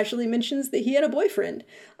just casually mentions that he had a boyfriend.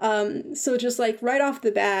 So just like right off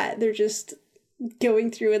the bat, they're just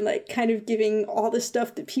going through and like kind of giving all the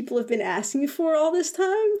stuff that people have been asking for all this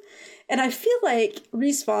time. And I feel like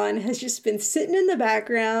Respawn has just been sitting in the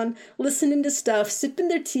background, listening to stuff, sipping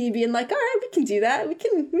their tea, being like, all right, we can do that. We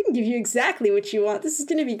can give you exactly what you want. This is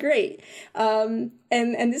going to be great. And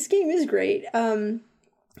this game is great.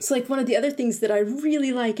 So like one of the other things that I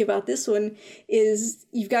really like about this one is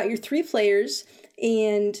you've got your 3 players,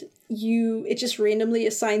 and it just randomly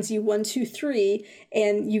assigns you 1, 2, 3,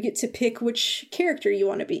 and you get to pick which character you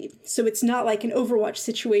want to be. So it's not like an Overwatch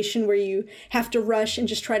situation where you have to rush and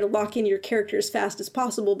just try to lock in your character as fast as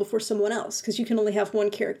possible before someone else, because you can only have 1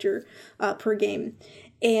 character per game.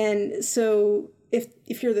 And so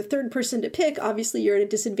if you're the 3rd person to pick, obviously you're at a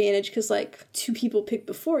disadvantage because like 2 people picked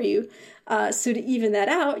before you. So to even that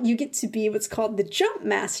out, you get to be what's called the jump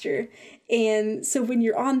master. And so when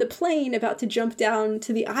you're on the plane about to jump down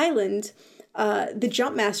to the island, the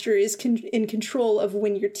jump master is in control of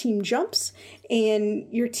when your team jumps, and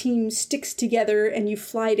your team sticks together and you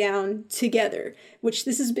fly down together, which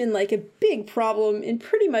this has been like a big problem in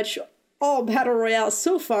pretty much all battle royales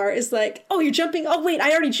so far is like, oh, you're jumping. Oh, wait,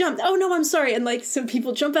 I already jumped. Oh, no, I'm sorry. And like, so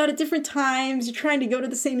people jump out at different times. You're trying to go to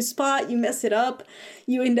the same spot. You mess it up.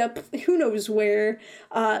 You end up who knows where.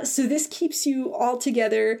 So this keeps you all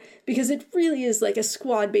together because it really is like a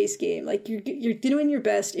squad-based game. Like you're doing your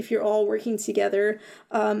best if you're all working together.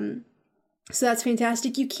 So that's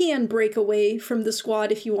fantastic. You can break away from the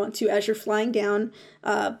squad if you want to as you're flying down,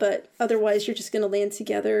 but otherwise you're just going to land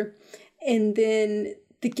together. And then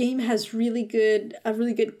the game has a really good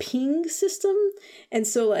ping system. And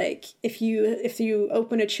so like if you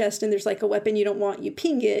open a chest and there's like a weapon you don't want, you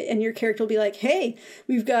ping it and your character will be like, hey,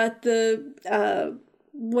 we've got the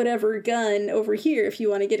whatever gun over here if you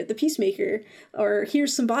want to get at the Peacemaker, or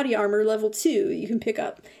here's some body armor level 2 you can pick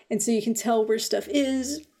up. And so you can tell where stuff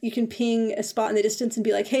is. You can ping a spot in the distance and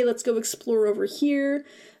be like, hey, let's go explore over here.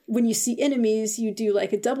 When you see enemies, you do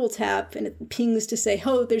like a double tap and it pings to say,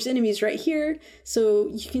 oh, there's enemies right here. So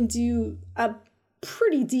you can do a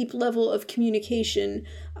pretty deep level of communication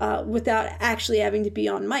without actually having to be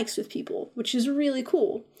on mics with people, which is really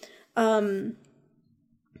cool.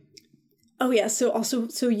 Oh yeah, so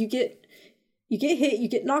you get hit, you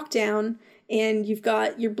get knocked down, and you've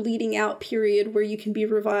got your bleeding out period where you can be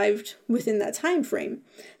revived within that time frame.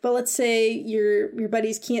 But let's say your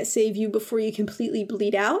buddies can't save you before you completely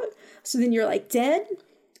bleed out, so then you're like dead.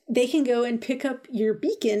 They can go and pick up your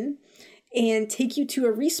beacon and take you to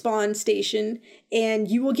a respawn station, and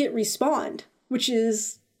you will get respawned, which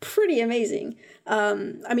is pretty amazing.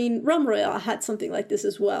 I mean, Realm Royale had something like this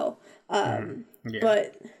as well,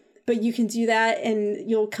 But you can do that and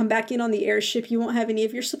you'll come back in on the airship. You won't have any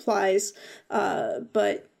of your supplies,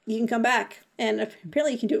 but you can come back. And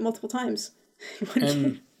apparently you can do it multiple times.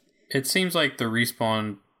 And it seems like the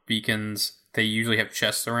respawn beacons, they usually have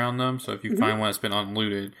chests around them. So if you find one that's been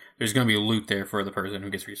unlooted, there's going to be loot there for the person who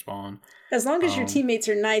gets respawned. As long as your teammates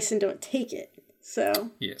are nice and don't take it.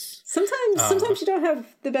 So yes. Sometimes you don't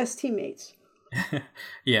have the best teammates.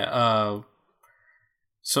 Yeah.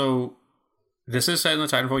 So this is set in the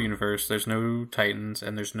Titanfall universe. There's no Titans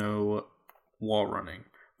and there's no wall running.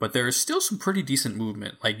 But there is still some pretty decent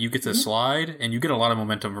movement. Like, you get to slide, and you get a lot of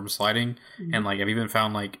momentum from sliding. And, like, I've even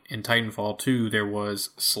found, like, in Titanfall 2, there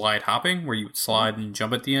was slide hopping, where you would slide and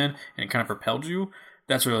jump at the end, and it kind of propelled you.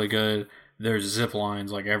 That's really good. There's zip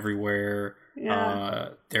lines, like, everywhere. Yeah.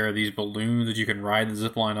 There are these balloons that you can ride the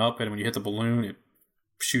zip line up, and when you hit the balloon, it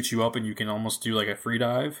shoots you up, and you can almost do, like, a free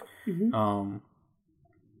dive. And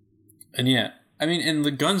yeah, I mean, and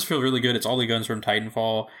the guns feel really good. It's all the guns from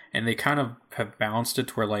Titanfall, and they kind of have balanced it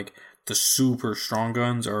to where, like, the super strong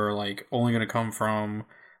guns are, like, only going to come from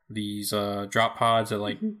these drop pods that,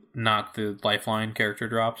 like, not the Lifeline character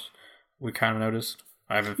drops. We kind of noticed.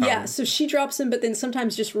 I haven't found them. So she drops them, but then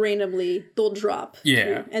sometimes just randomly they'll drop.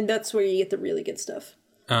 Yeah. And that's where you get the really good stuff.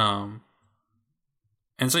 And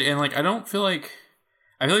so, and, like, I feel like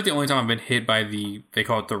the only time I've been hit by they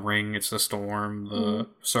call it the ring, it's the storm, the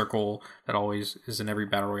circle that always is in every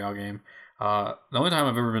Battle Royale game. The only time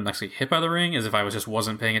I've ever been actually hit by the ring is if I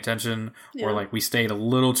wasn't paying attention, or like we stayed a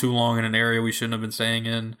little too long in an area we shouldn't have been staying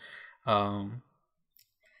in.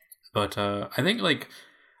 But I think, like,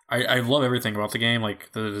 I love everything about the game,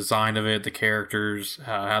 like the design of it, the characters,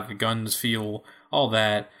 how the guns feel, all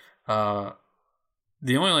that. The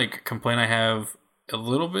only, like, complaint I have a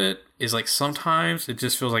little bit is, like, sometimes it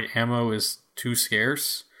just feels like ammo is too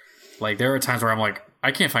scarce. Like, there are times where I'm like,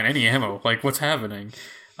 I can't find any ammo. Like, what's happening?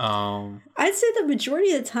 I'd say the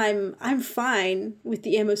majority of the time I'm fine with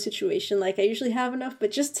the ammo situation. Like, I usually have enough,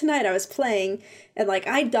 but just tonight I was playing and, like,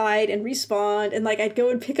 I died and respawned, and, like, I'd go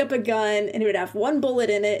and pick up a gun and it would have one bullet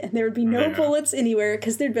in it and there would be no bullets anywhere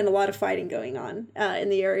because there'd been a lot of fighting going on in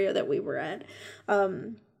the area that we were at.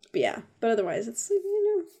 But otherwise it's,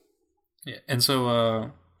 Yeah, and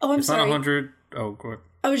so I'm sorry. 100. Oh, go ahead.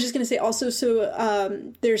 I was just going to say also,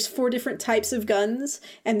 so there's 4 different types of guns,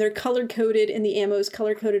 and they're color-coded, and the ammo is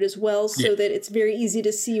color-coded as well, so that it's very easy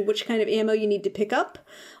to see which kind of ammo you need to pick up.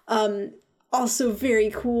 Also very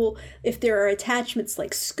cool if there are attachments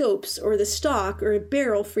like scopes or the stock or a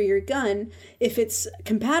barrel for your gun. If it's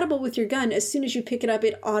compatible with your gun, as soon as you pick it up,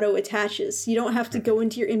 it auto-attaches. You don't have to go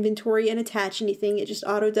into your inventory and attach anything. It just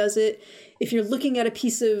auto-does it. If you're looking at a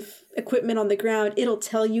piece of equipment on the ground, it'll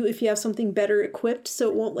tell you if you have something better equipped, so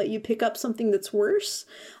it won't let you pick up something that's worse.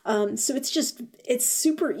 So it's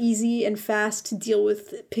super easy and fast to deal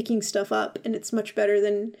with picking stuff up, and it's much better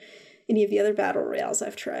than any of the other battle royales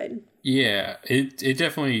I've tried. Yeah, it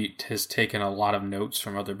definitely has taken a lot of notes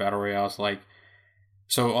from other battle royales. Like,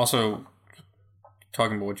 so also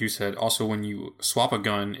talking about what you said, also when you swap a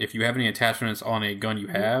gun, if you have any attachments on a gun you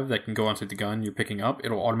have that can go onto the gun you're picking up,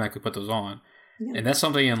 it'll automatically put those on. Yeah. And that's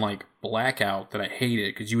something in like Blackout that I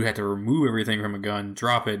hated because you had to remove everything from a gun,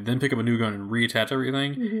 drop it, then pick up a new gun and reattach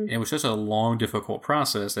everything. Mm-hmm. And it was just a long, difficult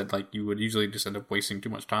process that like you would usually just end up wasting too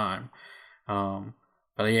much time.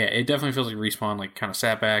 But yeah, it definitely feels like Respawn like kind of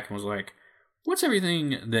sat back and was like, what's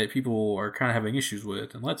everything that people are kind of having issues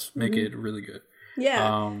with, and let's make it really good.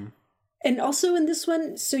 Yeah. And also in this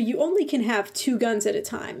one, so you only can have 2 guns at a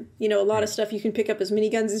time. You know, a lot of stuff you can pick up as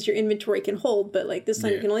many guns as your inventory can hold, but like this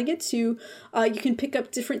time you can only get 2. You can pick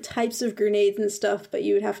up different types of grenades and stuff, but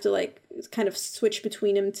you would have to like kind of switch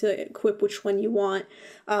between them to equip which one you want.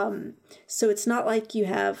 So it's not like you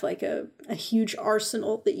have like a huge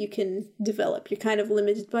arsenal that you can develop. You're kind of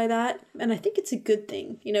limited by that. And I think it's a good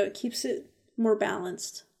thing. You know, it keeps it more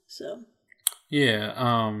balanced. So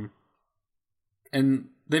yeah, and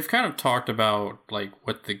they've kind of talked about like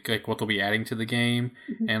what they'll be adding to the game,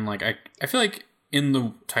 and like I feel like in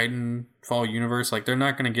the Titanfall universe, like they're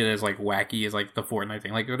not going to get as like wacky as like the Fortnite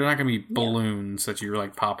thing. Like they're not going to be balloons that you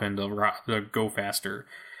like pop in to go faster.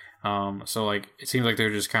 So like it seems like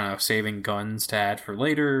they're just kind of saving guns to add for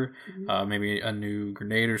later, maybe a new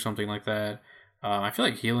grenade or something like that. I feel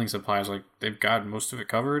like healing supplies, like they've got most of it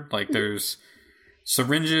covered. Like there's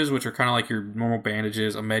syringes, which are kind of like your normal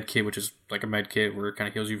bandages, a med kit, which is like a med kit where it kind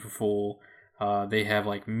of heals you for full. They have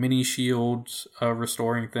like mini shields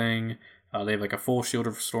restoring thing. They have like a full shield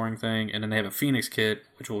restoring thing, and then they have a Phoenix kit,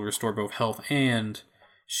 which will restore both health and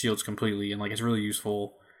shields completely, and like it's really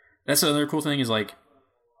useful. That's another cool thing is like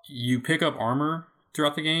you pick up armor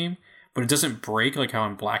throughout the game, but it doesn't break like how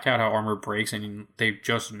in Blackout how armor breaks, and they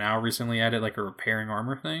just now recently added like a repairing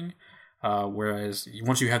armor thing. Whereas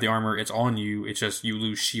once you have the armor, it's on you. It's just you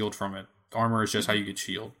lose shield from it. Armor is just how you get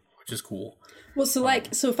shield, which is cool. Well, so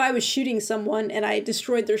like, so if I was shooting someone and I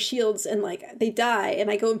destroyed their shields and like they die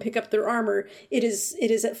and I go and pick up their armor, it is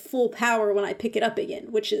at full power when I pick it up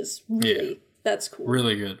again, which is really, that's cool.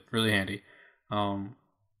 Really good. Really handy.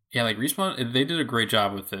 Yeah, like Respawn, they did a great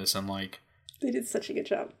job with this, and like... They did such a good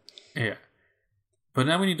job. Yeah. But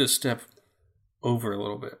now we need to step over a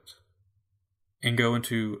little bit and go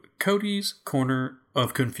into Cody's Corner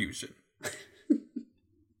of Confusion.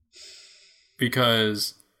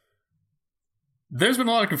 Because there's been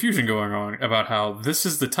a lot of confusion going on about how this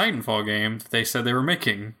is the Titanfall game that they said they were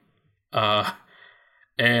making. And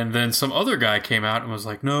then some other guy came out and was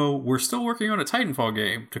like, no, we're still working on a Titanfall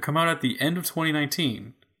game to come out at the end of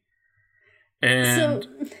 2019. And...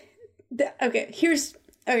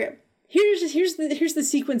 Here's the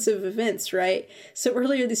sequence of events, right? So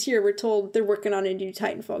earlier this year, we're told they're working on a new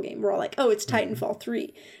Titanfall game. We're all like, oh, it's Titanfall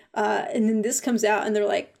 3. And then this comes out and they're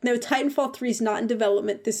like, no, Titanfall 3 is not in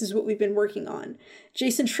development. This is what we've been working on.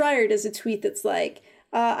 Jason Schreier does a tweet that's like,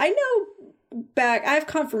 I know I have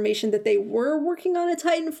confirmation that they were working on a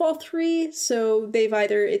Titanfall 3. So they've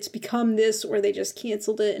either it's become this or they just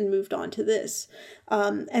canceled it and moved on to this.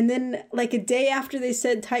 And then like a day after they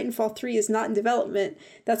said Titanfall 3 is not in development,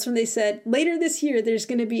 that's when they said later this year, there's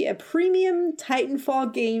going to be a premium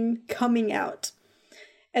Titanfall game coming out.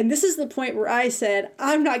 And this is the point where I said,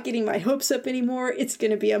 I'm not getting my hopes up anymore. It's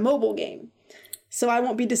going to be a mobile game. So I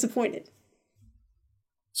won't be disappointed.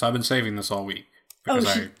 So I've been saving this all week.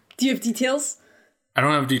 Do you have details? I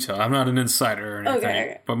don't have detail. I'm not an insider or anything.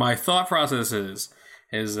 Okay. But my thought process is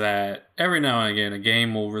that every now and again, a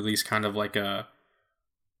game will release kind of like the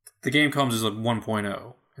game comes as a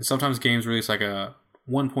 1.0. And sometimes games release like a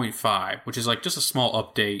 1.5, which is like just a small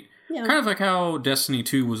update. Yeah. Kind of like how Destiny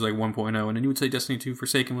 2 was like 1.0, and then you would say Destiny 2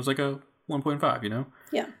 Forsaken was like a 1.5, you know?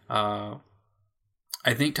 Yeah.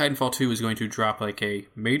 I think Titanfall 2 is going to drop like a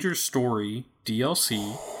major story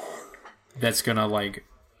DLC that's going to like...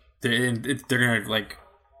 They're going to like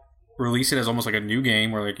release it as almost like a new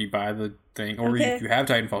game where like you buy the thing, or if you have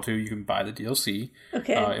Titanfall 2, you can buy the DLC.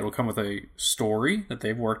 Okay. It'll come with a story that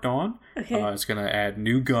they've worked on. Okay. It's going to add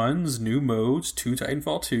new guns, new modes to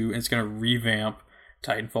Titanfall 2, and it's going to revamp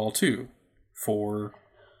Titanfall 2 for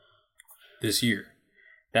this year.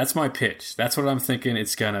 That's my pitch. That's what I'm thinking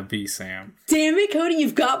it's gonna be, Sam. Damn it, Cody,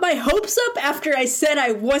 you've got my hopes up after I said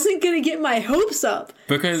I wasn't gonna get my hopes up.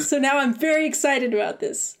 So now I'm very excited about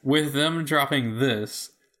this. With them dropping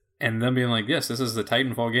this, and them being like, yes, this is the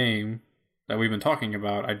Titanfall game that we've been talking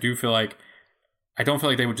about, I don't feel like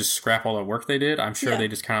they would just scrap all the work they did. I'm sure they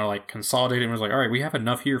just kind of like consolidated and was like, all right, we have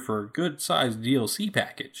enough here for a good sized DLC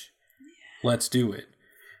package. Let's do it.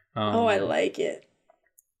 I like it.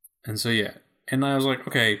 And so, yeah. And I was like,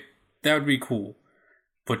 okay, that would be cool.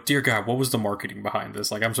 But dear God, what was the marketing behind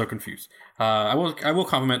this? Like, I'm so confused. I will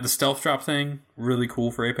compliment the stealth drop thing. Really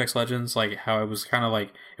cool for Apex Legends. Like, how it was kind of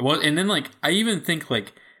like... It was, and then, like, I even think,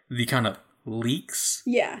 like, the kind of leaks.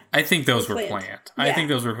 Yeah. I think those were planned. Yeah. I think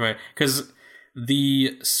those were planned. Because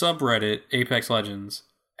the subreddit Apex Legends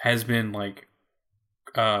has been like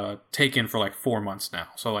taken for like 4 months now.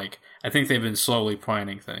 So like I think they've been slowly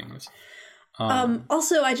planning things.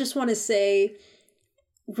 Also, I just want to say,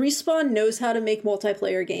 Respawn knows how to make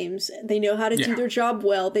multiplayer games. They know how to do their job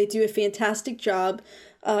well. They do a fantastic job.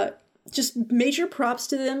 Just major props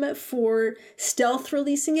to them for stealth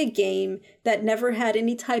releasing a game that never had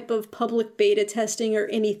any type of public beta testing or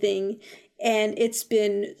anything. And it's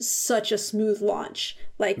been such a smooth launch.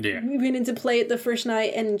 Like, we went in to play it the first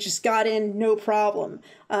night and just got in, no problem.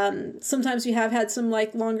 Sometimes we have had some,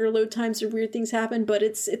 like, longer load times or weird things happen, but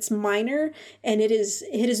it's minor, and it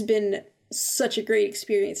has been such a great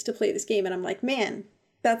experience to play this game. And I'm like, man,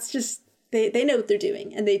 that's just, they know what they're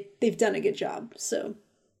doing, and they've done a good job. So,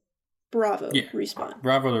 bravo, Respawn.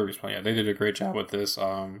 Bravo to Respawn, yeah. They did a great job with this.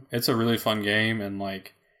 It's a really fun game, and,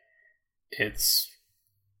 like, it's...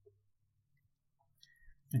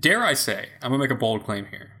 Dare I say, I'm going to make a bold claim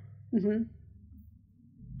here. Mm-hmm.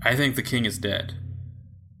 I think the king is dead.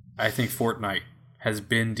 I think Fortnite has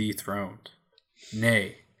been dethroned.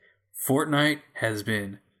 Nay, Fortnite has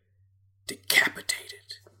been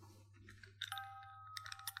decapitated.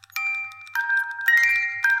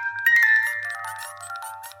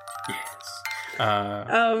 Yes.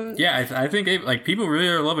 I think like people really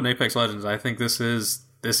are loving Apex Legends. I think this is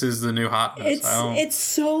the new hotness. It's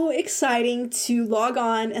so exciting to log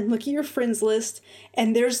on and look at your friends list,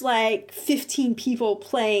 and there's like 15 people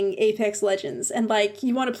playing Apex Legends, and like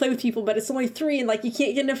you want to play with people, but it's only 3, and like you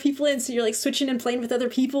can't get enough people in, so you're like switching and playing with other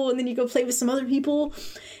people, and then you go play with some other people,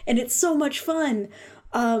 and it's so much fun.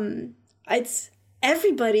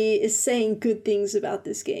 Everybody is saying good things about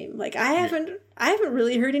this game. Like I haven't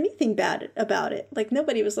really heard anything bad about it. Like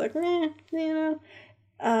nobody was like,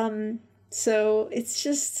 So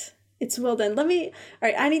it's well done. Alright,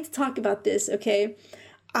 I need to talk about this, okay?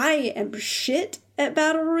 I am shit at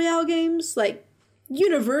Battle Royale games, like,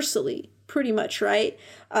 universally, pretty much, right?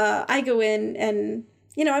 I go in and,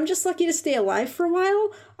 I'm just lucky to stay alive for a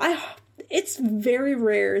while. It's very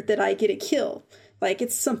rare that I get a kill. Like,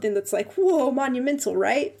 it's something that's like, whoa, monumental,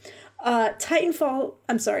 right? Apex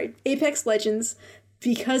Legends,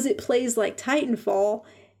 because it plays like Titanfall,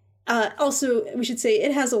 also, we should say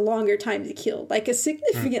it has a longer time to kill, like a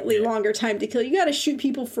significantly longer time to kill. You got to shoot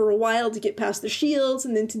people for a while to get past their shields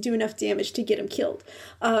and then to do enough damage to get them killed.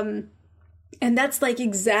 And that's like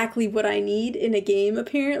exactly what I need in a game,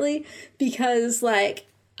 apparently, because like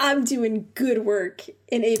I'm doing good work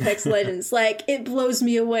in Apex Legends. Like it blows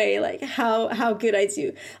me away, like how good I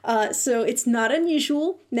do. So it's not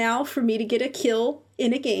unusual now for me to get a kill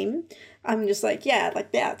in a game. I'm just like,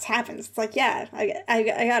 it happens. It's like, I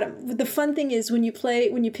got him. The fun thing is when you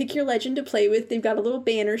pick your legend to play with, they've got a little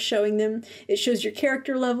banner showing them. It shows your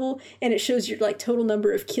character level and it shows your like total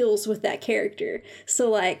number of kills with that character.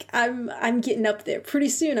 So like, I'm getting up there. Pretty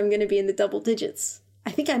soon I'm going to be in the double digits.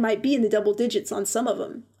 I think I might be in the double digits on some of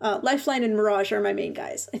them. Lifeline and Mirage are my main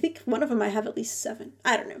guys. I think one of them I have at least 7.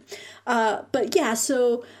 I don't know. But yeah,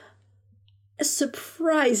 so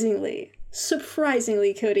surprisingly,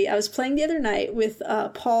 Cody, I was playing the other night with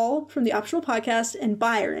Paul from the Optional Podcast and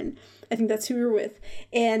Byron. I think that's who we were with.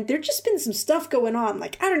 And there'd just been some stuff going on.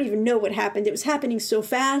 Like, I don't even know what happened. It was happening so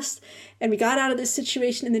fast. And we got out of this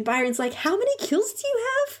situation. And then Byron's like, how many kills do you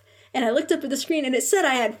have? And I looked up at the screen and it said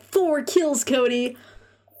I had 4 kills, Cody.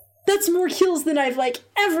 That's more kills than I've, like,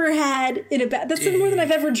 ever had in that's more than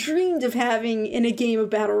I've ever dreamed of having in a game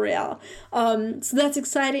of Battle Royale. So that's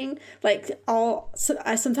exciting. Like,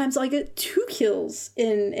 sometimes I'll get 2 kills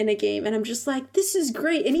in a game, and I'm just like, this is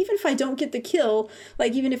great. And even if I don't get the kill,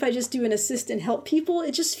 like, even if I just do an assist and help people,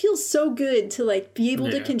 it just feels so good to, like, be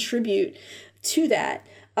able to contribute to that.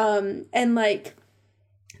 And, like,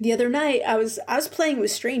 the other night, I was playing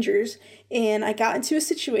with strangers, and I got into a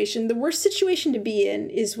situation. The worst situation to be in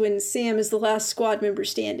is when Sam is the last squad member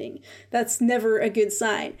standing. That's never a good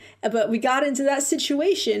sign. But we got into that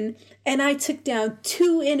situation, and I took down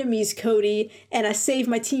 2 enemies, Cody, and I saved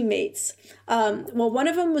my teammates. Well, one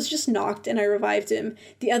of them was just knocked, and I revived him.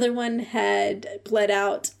 The other one had bled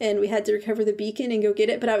out, and we had to recover the beacon and go get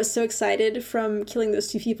it. But I was so excited from killing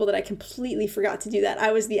those 2 people that I completely forgot to do that.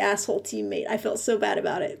 I was the asshole teammate. I felt so bad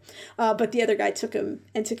about it. But the other guy took him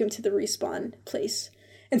to the respawn place.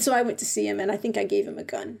 And so I went to see him, and I think I gave him a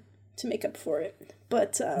gun to make up for it.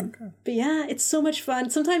 But yeah, it's so much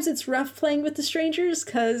fun. Sometimes it's rough playing with the strangers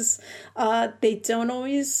because they don't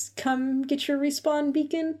always come get your respawn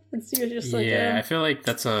beacon. And so you're just like, I feel like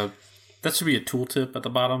that's a that should be a tooltip at the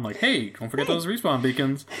bottom. Like, hey, don't forget those respawn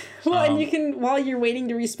beacons. Well, and you can, while you're waiting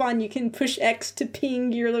to respawn, you can push X to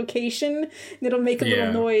ping your location, and it'll make a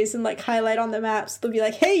little noise and like highlight on the maps. They'll be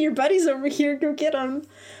like, hey, your buddy's over here, go get him.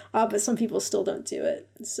 But some people still don't do it.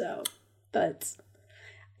 So, but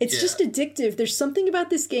it's just addictive. There's something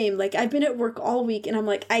about this game. Like, I've been at work all week, and I'm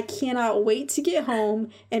like, I cannot wait to get home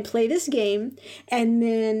and play this game. And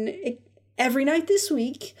then every night this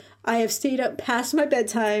week, I have stayed up past my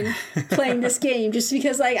bedtime playing this game just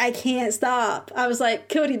because, like, I can't stop. I was like,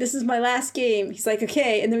 Cody, this is my last game. He's like,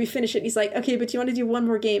 okay. And then we finish it. And he's like, okay, but do you want to do one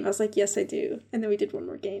more game? I was like, yes, I do. And then we did one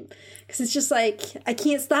more game. Because it's just like, I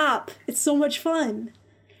can't stop. It's so much fun.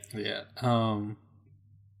 Yeah. I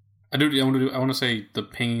want to say the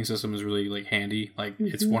pinging system is really, like, handy. Like,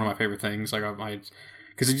 it's one of my favorite things. Like,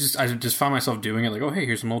 because I just find myself doing it. Like, oh, hey,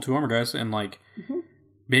 here's some level 2 armor guys. And, like...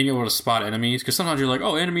 being able to spot enemies, because sometimes you're like,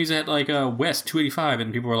 oh, enemies at like west 285,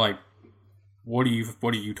 and people are like, what are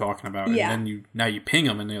you talking about? Yeah. And then now you ping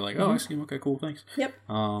them, and they're like, oh, I see them. Okay, cool, thanks. Yep.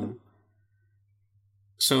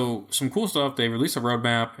 So some cool stuff. They released a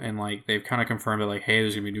roadmap, and like they've kind of confirmed that like, hey,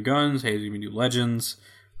 there's gonna be new guns. Hey, there's gonna be new legends.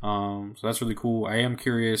 So that's really cool. I am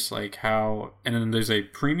curious, like how, and then there's a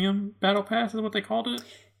premium battle pass, is what they called it.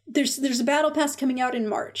 There's a battle pass coming out in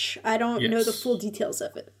March. I don't know the full details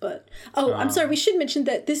of it, but I'm sorry. We should mention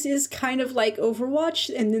that this is kind of like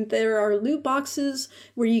Overwatch, and then there are loot boxes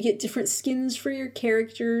where you get different skins for your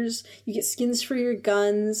characters. You get skins for your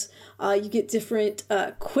guns. You get different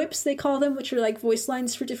quips, they call them, which are like voice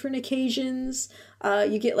lines for different occasions.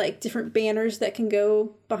 You get like different banners that can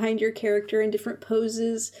go behind your character in different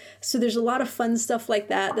poses. So there's a lot of fun stuff like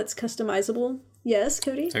that that's customizable. Yes,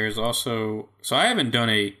 Cody? There's also... So I haven't done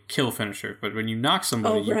a kill finisher, but when you knock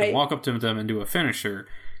somebody, you can walk up to them and do a finisher.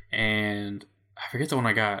 And I forget the one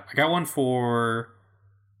I got. I got one for...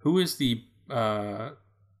 Who is the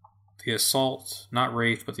assault? Not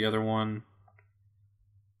Wraith, but the other one.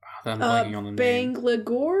 I'm blanking on the name.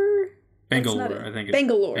 Bangalore? Bangalore, I think.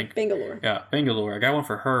 Bangalore. Yeah, Bangalore. I got one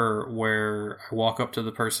for her where I walk up to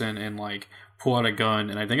the person and like pull out a gun,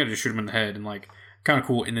 and I think I just shoot him in the head, and like kind of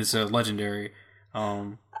cool. And it's a legendary.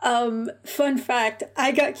 Fun fact,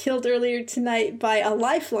 I got killed earlier tonight by a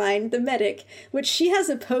Lifeline, the medic, which she has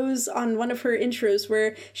a pose on one of her intros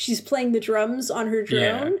where she's playing the drums on her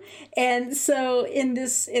drone. Yeah. And so in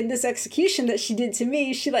this execution that she did to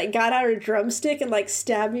me, she like got out her drumstick and like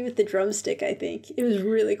stabbed me with the drumstick, I think. It was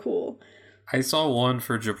really cool. I saw one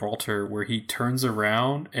for Gibraltar where he turns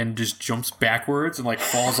around and just jumps backwards and like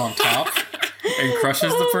falls on top. And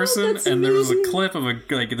crushes the person, and there was a clip of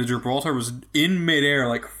the Gibraltar was in midair,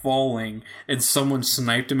 like falling, and someone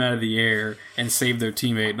sniped him out of the air and saved their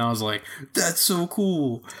teammate. And I was like, "That's so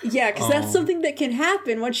cool!" Yeah, because that's something that can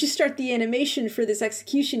happen once you start the animation for this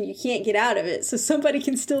execution. You can't get out of it, so somebody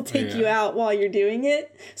can still take you out while you're doing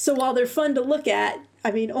it. So while they're fun to look at,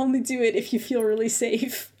 I mean, only do it if you feel really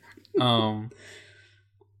safe.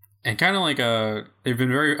 And kind of like they've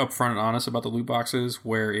been very upfront and honest about the loot boxes,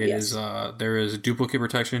 where it is there is duplicate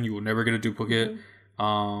protection. You will never get a duplicate,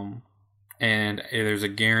 and there's a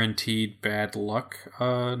guaranteed bad luck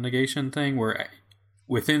negation thing where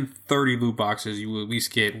within 30 loot boxes you will at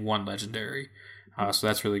least get one legendary. So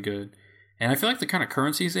that's really good. And I feel like the kind of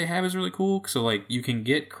currencies they have is really cool. So like you can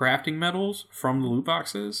get crafting medals from the loot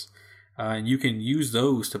boxes, and you can use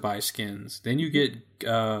those to buy skins. Then you get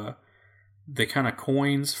the kind of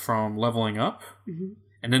coins from leveling up,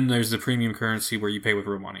 and then there's the premium currency where you pay with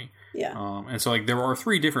real money. Yeah. And so like there are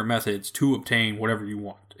 3 different methods to obtain whatever you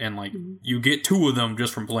want, and like you get 2 of them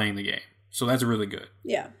just from playing the game. So that's really good.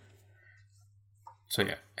 Yeah. So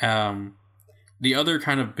yeah. The other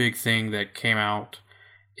kind of big thing that came out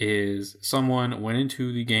is someone went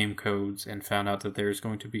into the game codes and found out that there's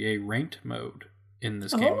going to be a ranked mode in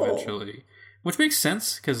this game eventually, which makes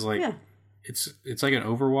sense because like it's like an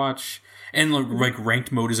Overwatch. And like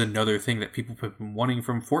ranked mode is another thing that people have been wanting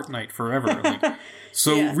from Fortnite forever. Like,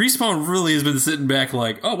 so Respawn really has been sitting back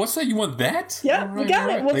like, oh, what's that? You want that? Yeah, right, we got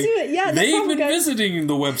it. We'll do it. Yeah, they've been visiting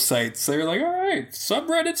the websites. They're like, all right,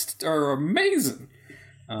 subreddits are amazing.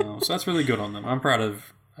 So that's really good on them. I'm proud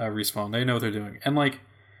of Respawn. They know what they're doing. And like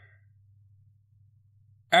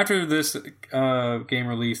after this game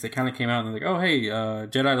release, they kind of came out and they're like, oh, hey,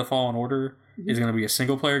 Jedi: The Fallen Order is going to be a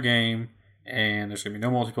single player game. And there's going to be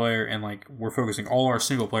no multiplayer, and like we're focusing all our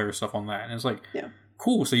single player stuff on that. And it's like,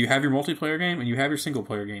 cool. So you have your multiplayer game and you have your single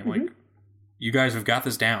player game. Like, you guys have got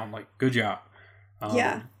this down. Like, good job.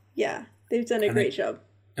 Yeah, they've done a great job.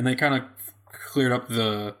 And they kind of cleared up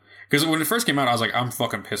because when it first came out, I was like, I'm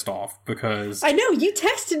fucking pissed off because I know you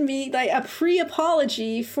texted me like a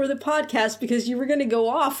pre-apology for the podcast because you were going to go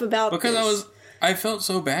off about because this. I felt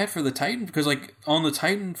so bad for the Titan because like on the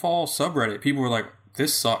Titanfall subreddit, people were like,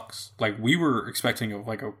 "This sucks." Like we were expecting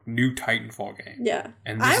a new Titanfall game. Yeah,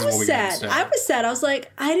 and this is what we got instead. I was sad. I was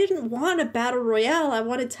like, I didn't want a battle royale. I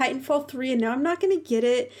wanted Titanfall 3, and now I'm not going to get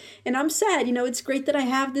it, and I'm sad. You know, it's great that I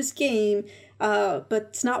have this game, but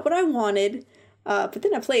it's not what I wanted. But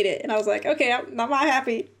then I played it, and I was like, okay, I'm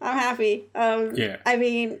happy. I'm happy. Yeah. I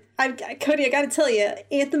mean, Cody, I got to tell you,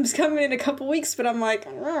 Anthem's coming in a couple weeks, but I'm like,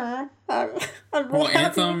 I'm real happy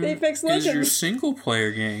Anthem with Apex Legends. is your single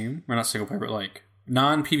player game, or not single player, but like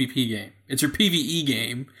non-PvP game. It's your PvE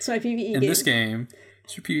game. It's my PvE game. In this game,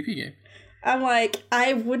 it's your PvP game. I'm like,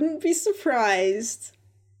 I wouldn't be surprised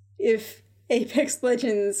if Apex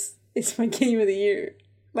Legends is my game of the year.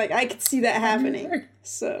 Like, I could see that happening.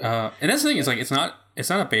 So, and that's the thing, it's like it's not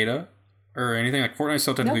a beta or anything. Like Fortnite's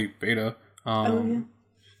still technically beta. Yeah.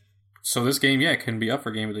 So this game, can be up for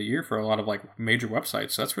game of the year for a lot of like major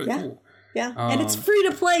websites. So that's really cool. Yeah, and it's free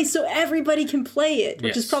to play, so everybody can play it,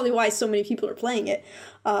 which is probably why so many people are playing it.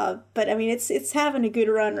 But I mean, it's having a good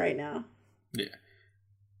run right now. Yeah,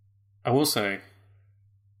 I will say,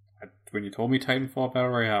 when you told me Titanfall Battle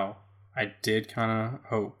Royale, I did kind of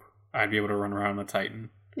hope I'd be able to run around the Titan.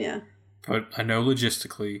 Yeah. But I know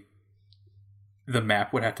logistically, the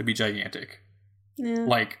map would have to be gigantic. Yeah.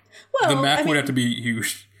 Like, the map would have to be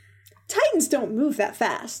huge. Titans don't move that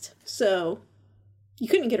fast, so you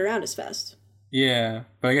couldn't get around as fast. Yeah,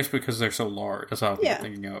 but I guess because they're so large, that's how I'm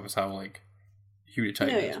thinking of, is how, like, huge a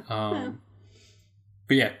Titan is.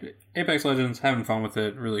 But yeah, Apex Legends, having fun with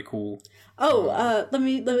it, really cool.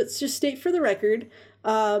 Let's just state for the record,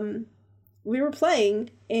 we were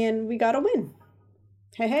playing, and we got a win.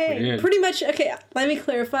 Hey. Pretty much, okay, let me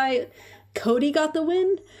clarify. Cody got the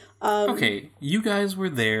win. Okay, you guys were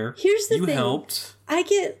there. Here's the thing. You helped. I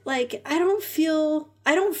get, like, I don't feel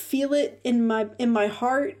it in my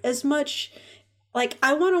heart as much. Like,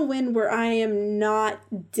 I want to win where I am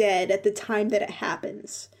not dead at the time that it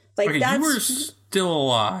happens. Like, okay, you were still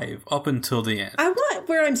alive up until the end. I want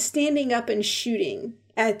where I'm standing up and shooting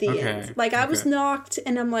at the end. Like, I was knocked,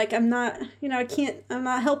 and I'm like, I'm not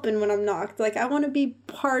helping when I'm knocked. Like, I want to be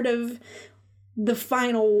part of the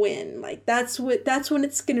final win. Like, that's when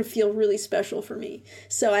it's going to feel really special for me.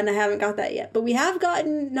 So, and I haven't got that yet. But we have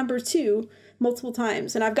gotten number 2 multiple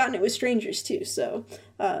times, and I've gotten it with strangers too. So,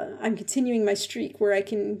 I'm continuing my streak where I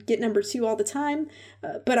can get number 2 all the time.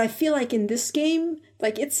 But I feel like in this game,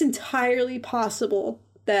 like, it's entirely possible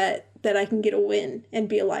that I can get a win and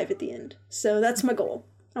be alive at the end. So that's my goal.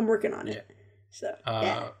 I'm working on it. So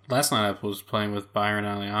last night I was playing with Byron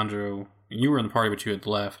and Alejandro. You were in the party, but you had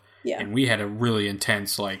left. Yeah. And we had a really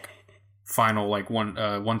intense, like, final, like,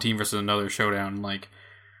 one team versus another showdown. Like,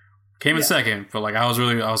 came in second, but like I was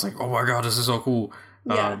like, oh my god, this is so cool.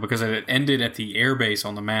 Because it ended at the airbase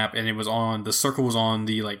on the map, and the circle was on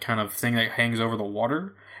the, like, kind of thing that hangs over the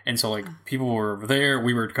water. And so, like, people were there,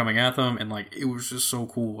 we were coming at them, and, like, it was just so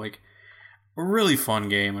cool. Like, a really fun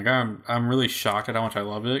game. Like, I'm really shocked at how much I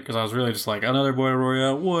love it, because I was really just like, another Battle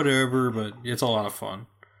Royale, whatever, but it's a lot of fun.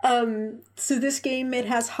 So this game, it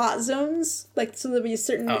has hot zones, like, so there'll be a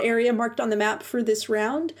certain area marked on the map for this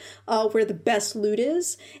round, where the best loot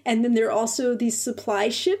is, and then there are also these supply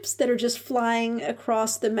ships that are just flying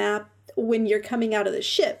across the map when you're coming out of the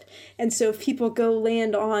ship, and so if people go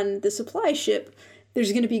land on the supply ship,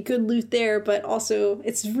 there's going to be good loot there, but also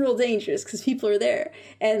it's real dangerous because people are there.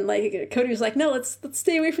 And, like, Cody was like, no, let's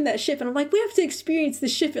stay away from that ship. And I'm like, we have to experience the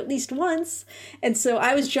ship at least once. And so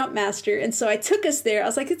I was jump master, and so I took us there. I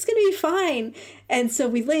was like, it's going to be fine. And so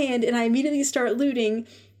we land, and I immediately start looting,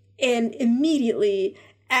 and immediately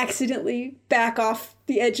accidentally back off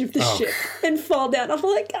the edge of the ship and fall down. I'm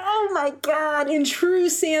like, oh my god, in true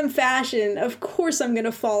Sam fashion, of course I'm going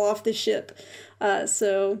to fall off the ship.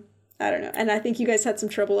 So I don't know. And I think you guys had some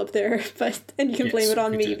trouble up there, and you can blame it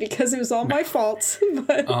on me because it was all my fault.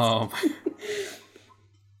 But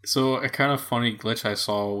so a kind of funny glitch I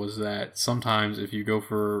saw was that sometimes if you go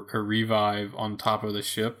for a revive on top of the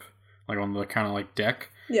ship, like on the kind of like deck,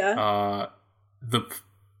 the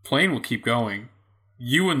plane will keep going.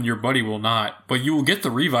 You and your buddy will not, but you will get the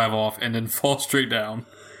revive off and then fall straight down.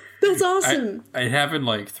 That's awesome. It happened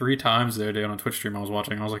like 3 times the other day on a Twitch stream I was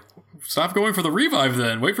watching. I was like, stop going for the revive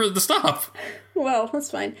then. Wait for it to stop. Well, that's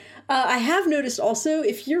fine. I have noticed also,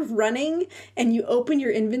 if you're running and you open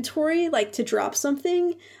your inventory, like, to drop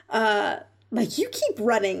something, like, you keep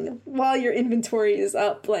running while your inventory is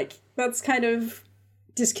up. Like, that's kind of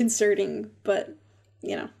disconcerting, but,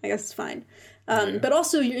 you know, I guess it's fine. But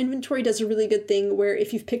also, your inventory does a really good thing where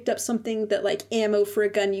if you've picked up something that, like, ammo for a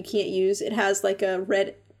gun you can't use, it has, like, a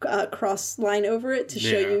red cross line over it to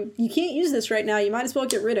show you can't use this right now. You might as well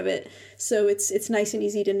get rid of it. So it's nice and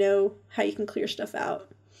easy to know how you can clear stuff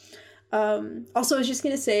out. Also, I was just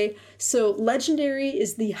going to say, so Legendary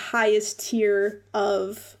is the highest tier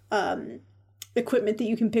of equipment that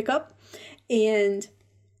you can pick up. And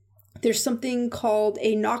there's something called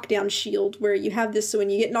a knockdown shield where you have this. So when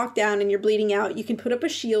you get knocked down and you're bleeding out, you can put up a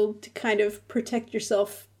shield to kind of protect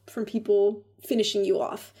yourself from people finishing you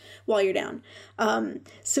off while you're down.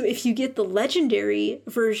 So if you get the Legendary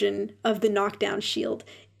version of the knockdown shield,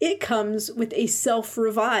 it comes with a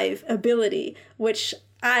self-revive ability, which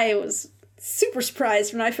I was super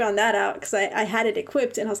surprised when I found that out because I had it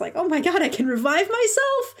equipped and I was like, oh my god, I can revive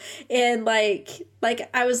myself. And like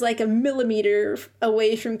I was like a millimeter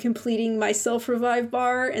away from completing my self-revive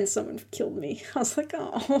bar and someone killed me. I was like,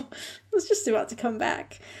 oh, I was just about to come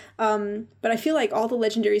back. But I feel like all the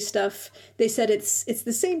Legendary stuff, they said it's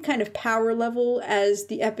the same kind of power level as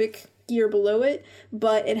the epic gear below it,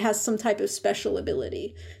 but it has some type of special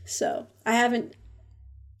ability. So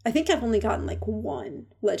I think I've only gotten like one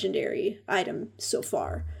Legendary item so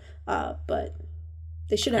far, but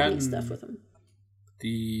they should have neat stuff with them.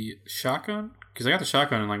 The shotgun? Because I got the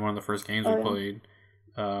shotgun in like one of the first games we played,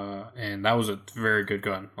 and that was a very good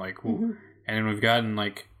gun. Like, and then we've gotten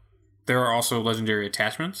like, there are also Legendary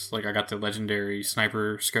attachments. Like I got the Legendary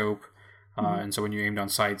sniper scope, and so when you aimed on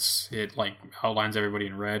sights, it like outlines everybody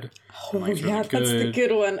in red. Oh yeah, really that's the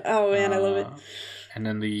good one. Oh man, I love it. And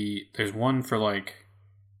then there's one for like,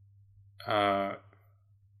 so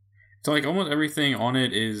like almost everything on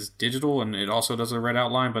it is digital, and it also does a red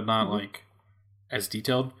outline, but not like as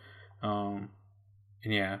detailed. And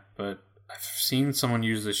yeah, but I've seen someone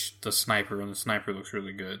use the sniper, and the sniper looks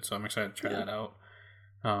really good, so I'm excited to try that out.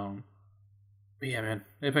 But yeah, man,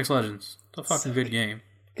 Apex Legends, it's a fucking good game.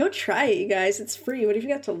 Go try it, you guys. It's free. What have you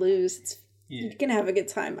got to lose? You're gonna have a good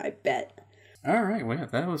time, I bet. All right, well, yeah,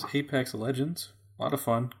 that was Apex Legends. A lot of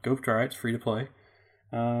fun. Go try it. It's free to play.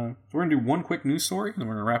 So we're going to do one quick news story, and then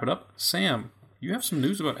we're going to wrap it up. Sam, you have some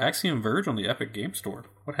news about Axiom Verge on the Epic Game Store.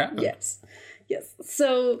 What happened? Yes.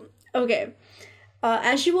 So, okay.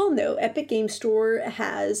 As you all know, Epic Game Store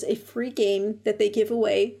has a free game that they give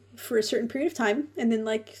away for a certain period of time, and then,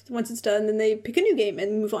 like, once it's done, then they pick a new game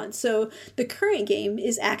and move on. So, the current game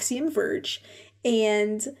is Axiom Verge,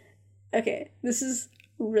 and, okay, this is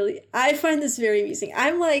really, I find this very amusing.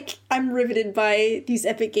 I'm riveted by these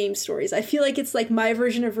Epic Game stories. I feel like it's like my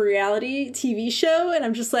version of a reality TV show, and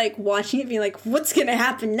I'm just like watching it being like, what's gonna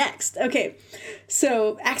happen next? Okay,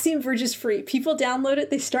 so Axiom Verge is free. People download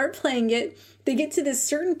it, they start playing it, they get to this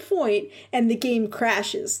certain point, and the game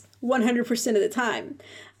crashes 100% of the time.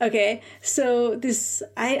 Okay, so this,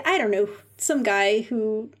 I don't know, some guy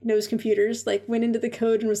who knows computers like went into the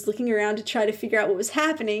code and was looking around to try to figure out what was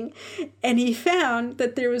happening, and he found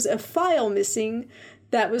that there was a file missing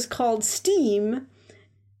that was called Steam,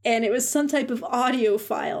 and it was some type of audio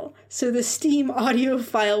file. So the Steam audio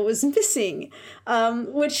file was missing,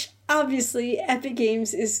 which obviously Epic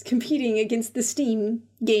Games is competing against the Steam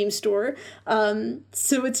game store.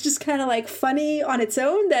 So it's just kind of like funny on its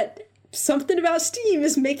own that something about Steam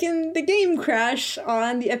is making the game crash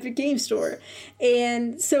on the Epic Game Store.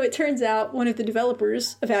 And so it turns out one of the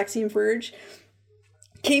developers of Axiom Verge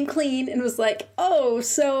came clean and was like, oh,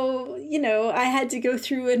 so, I had to go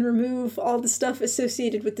through and remove all the stuff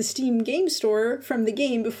associated with the Steam game store from the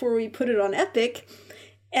game before we put it on Epic.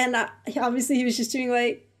 And obviously he was just doing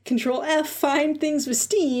like Control F, find things with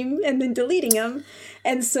Steam, and then deleting them.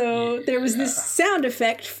 And so there was this sound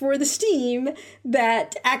effect for the Steam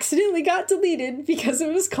that accidentally got deleted because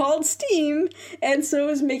it was called Steam, and so it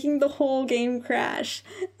was making the whole game crash.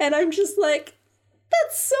 And I'm just like,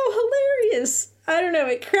 that's so hilarious. I don't know,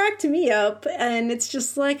 it cracked me up, and it's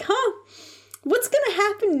just like, what's gonna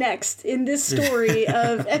happen next in this story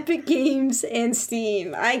of Epic Games and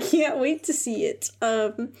Steam? I can't wait to see it.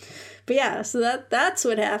 But yeah, so that's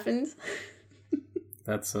what happened.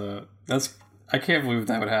 That's I can't believe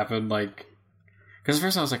that would happen. Like, because at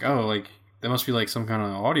first I was like, oh, like that must be like some kind of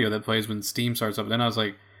audio that plays when Steam starts up. Then I was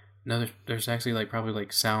like, no, there's actually like probably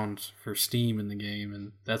like sounds for Steam in the game,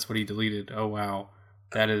 and that's what he deleted. Oh wow,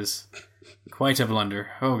 that is quite a blunder.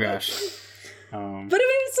 Oh gosh. But I mean,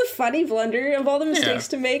 it's a funny blunder of all the mistakes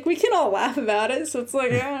to make. We can all laugh about it, so it's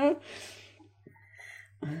like,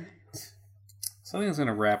 So I think that's going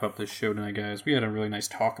to wrap up this show tonight, guys. We had a really nice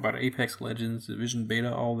talk about Apex Legends, Division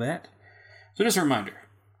Beta, all that. So just a reminder,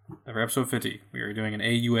 for episode 50, we are doing an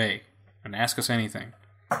AUA, and Ask Us Anything.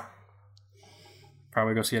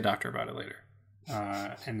 Probably go see a doctor about it later.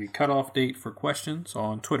 And the cutoff date for questions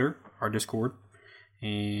on Twitter, our Discord,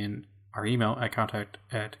 and our email at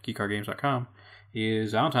contact@geekcargames.com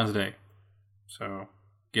is Valentine's Day. So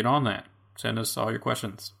get on that. Send us all your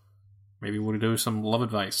questions. Maybe we'll do some love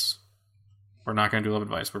advice. We're not going to do love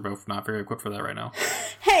advice. We're both not very equipped for that right now.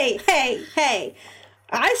 Hey.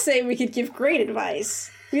 I say we could give great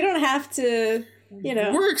advice. We don't have to,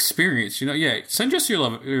 We're experienced, Yeah, send us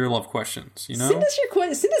your love questions, Send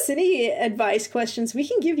us any advice questions. We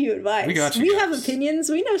can give you advice. We got you. We have opinions.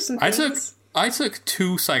 We know some things. I took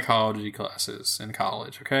 2 psychology classes in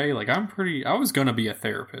college, okay? Like, I was going to be a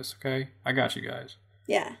therapist, okay? I got you guys.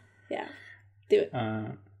 Yeah. Do it.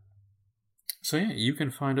 So, yeah, you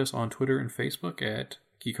can find us on Twitter and Facebook at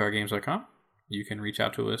geekcardgames.com. You can reach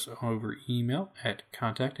out to us over email at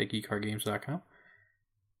contact@geekcardgames.com.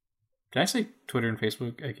 Did I say Twitter and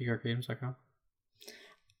Facebook at geekcardgames.com?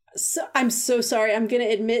 So, I'm so sorry. I'm going to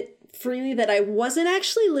admit freely that I wasn't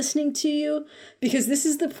actually listening to you because this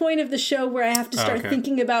is the point of the show where I have to start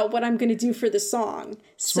thinking about what I'm going to do for the song.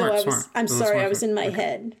 Smart. I'm sorry, I was in my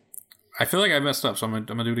head. I feel like I messed up, so I'm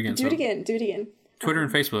gonna do it again. Do it again. Twitter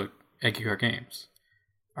and Facebook at geekcardgames.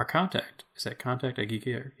 Our contact is at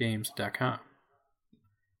contact@geekcardgames.com.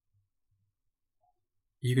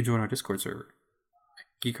 You can join our Discord server at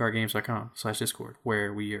geekcardgames.com/Discord,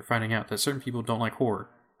 where we are finding out that certain people don't like horror,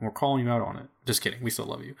 and we're calling you out on it. Just kidding. We still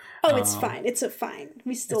love you. Oh, it's fine. It's fine.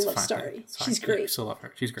 We still love Starry. She's great. Yeah, we still love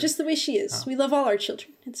her. She's great. Just the way she is. We love all our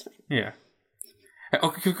children. It's fine. Yeah.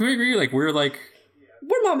 Okay, can we agree?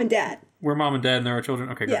 We're mom and dad. We're mom and dad, and they're our children.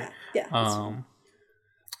 Okay, great. Yeah.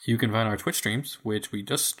 You can find our Twitch streams, which we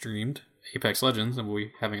just streamed Apex Legends, and we'll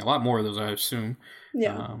be having a lot more of those, I assume.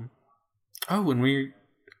 Yeah. And we're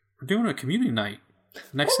doing a community night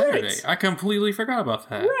next Saturday. Right. I completely forgot about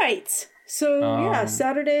that. Right. So,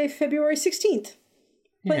 Saturday, February 16th.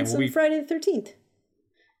 Playing some Friday the 13th.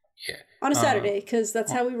 Yeah. On a Saturday, because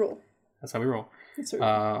that's how we roll. That's how we roll. That's what we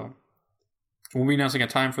roll. We'll be announcing a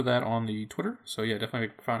time for that on the Twitter, so yeah,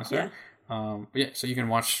 definitely find us there. So you can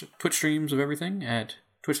watch Twitch streams of everything at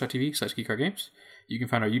twitch.tv/geekcardgames. You can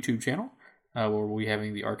find our YouTube channel, where we'll be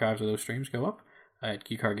having the archives of those streams go up at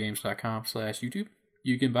geekcardgames.com/YouTube.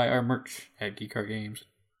 You can buy our merch at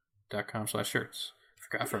geekcardgames.com/shirts.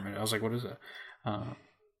 Forgot for a minute. I was like, what is that?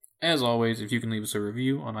 As always, if you can leave us a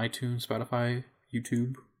review on iTunes, Spotify,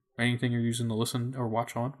 YouTube, anything you're using to listen or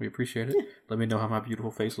watch on, we appreciate it. Let me know how my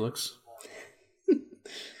beautiful face looks.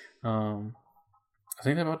 I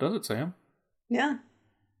think that about does it, Sam. Yeah.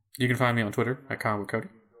 You can find me on Twitter at Con with Cody.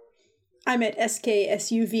 I'm at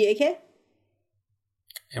SKSUVAK.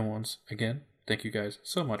 And once again, thank you guys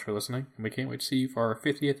so much for listening. And we can't wait to see you for our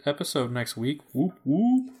 50th episode next week. Whoop,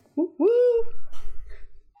 whoop. Whoop, whoop.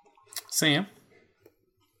 Sam,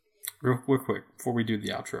 real quick, before we do the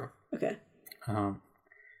outro. Okay.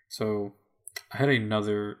 So, I had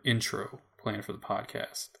another intro planned for the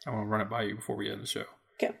podcast. I want to run it by you before we end the show.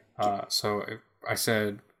 Okay. So, I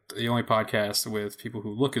said the only podcast with people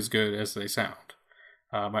who look as good as they sound.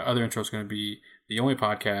 My other intro is going to be the only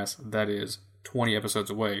podcast that is 20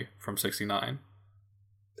 episodes away from 69.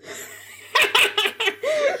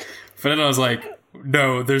 But then I was like,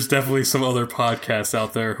 no, there's definitely some other podcasts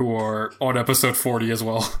out there who are on episode 40 as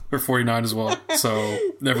well, or 49 as well. So,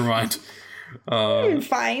 never mind.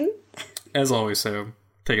 Fine. As always, Sam,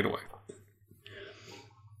 take it away.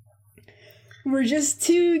 We're just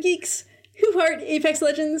two geeks who heart Apex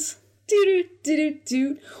Legends. Do.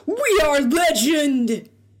 We are legend!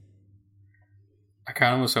 I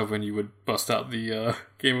kind of was hoping you would bust out the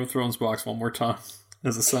Game of Thrones box one more time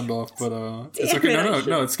as a send-off, but it's okay.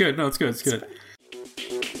 No, it's good. No, it's good. It's good.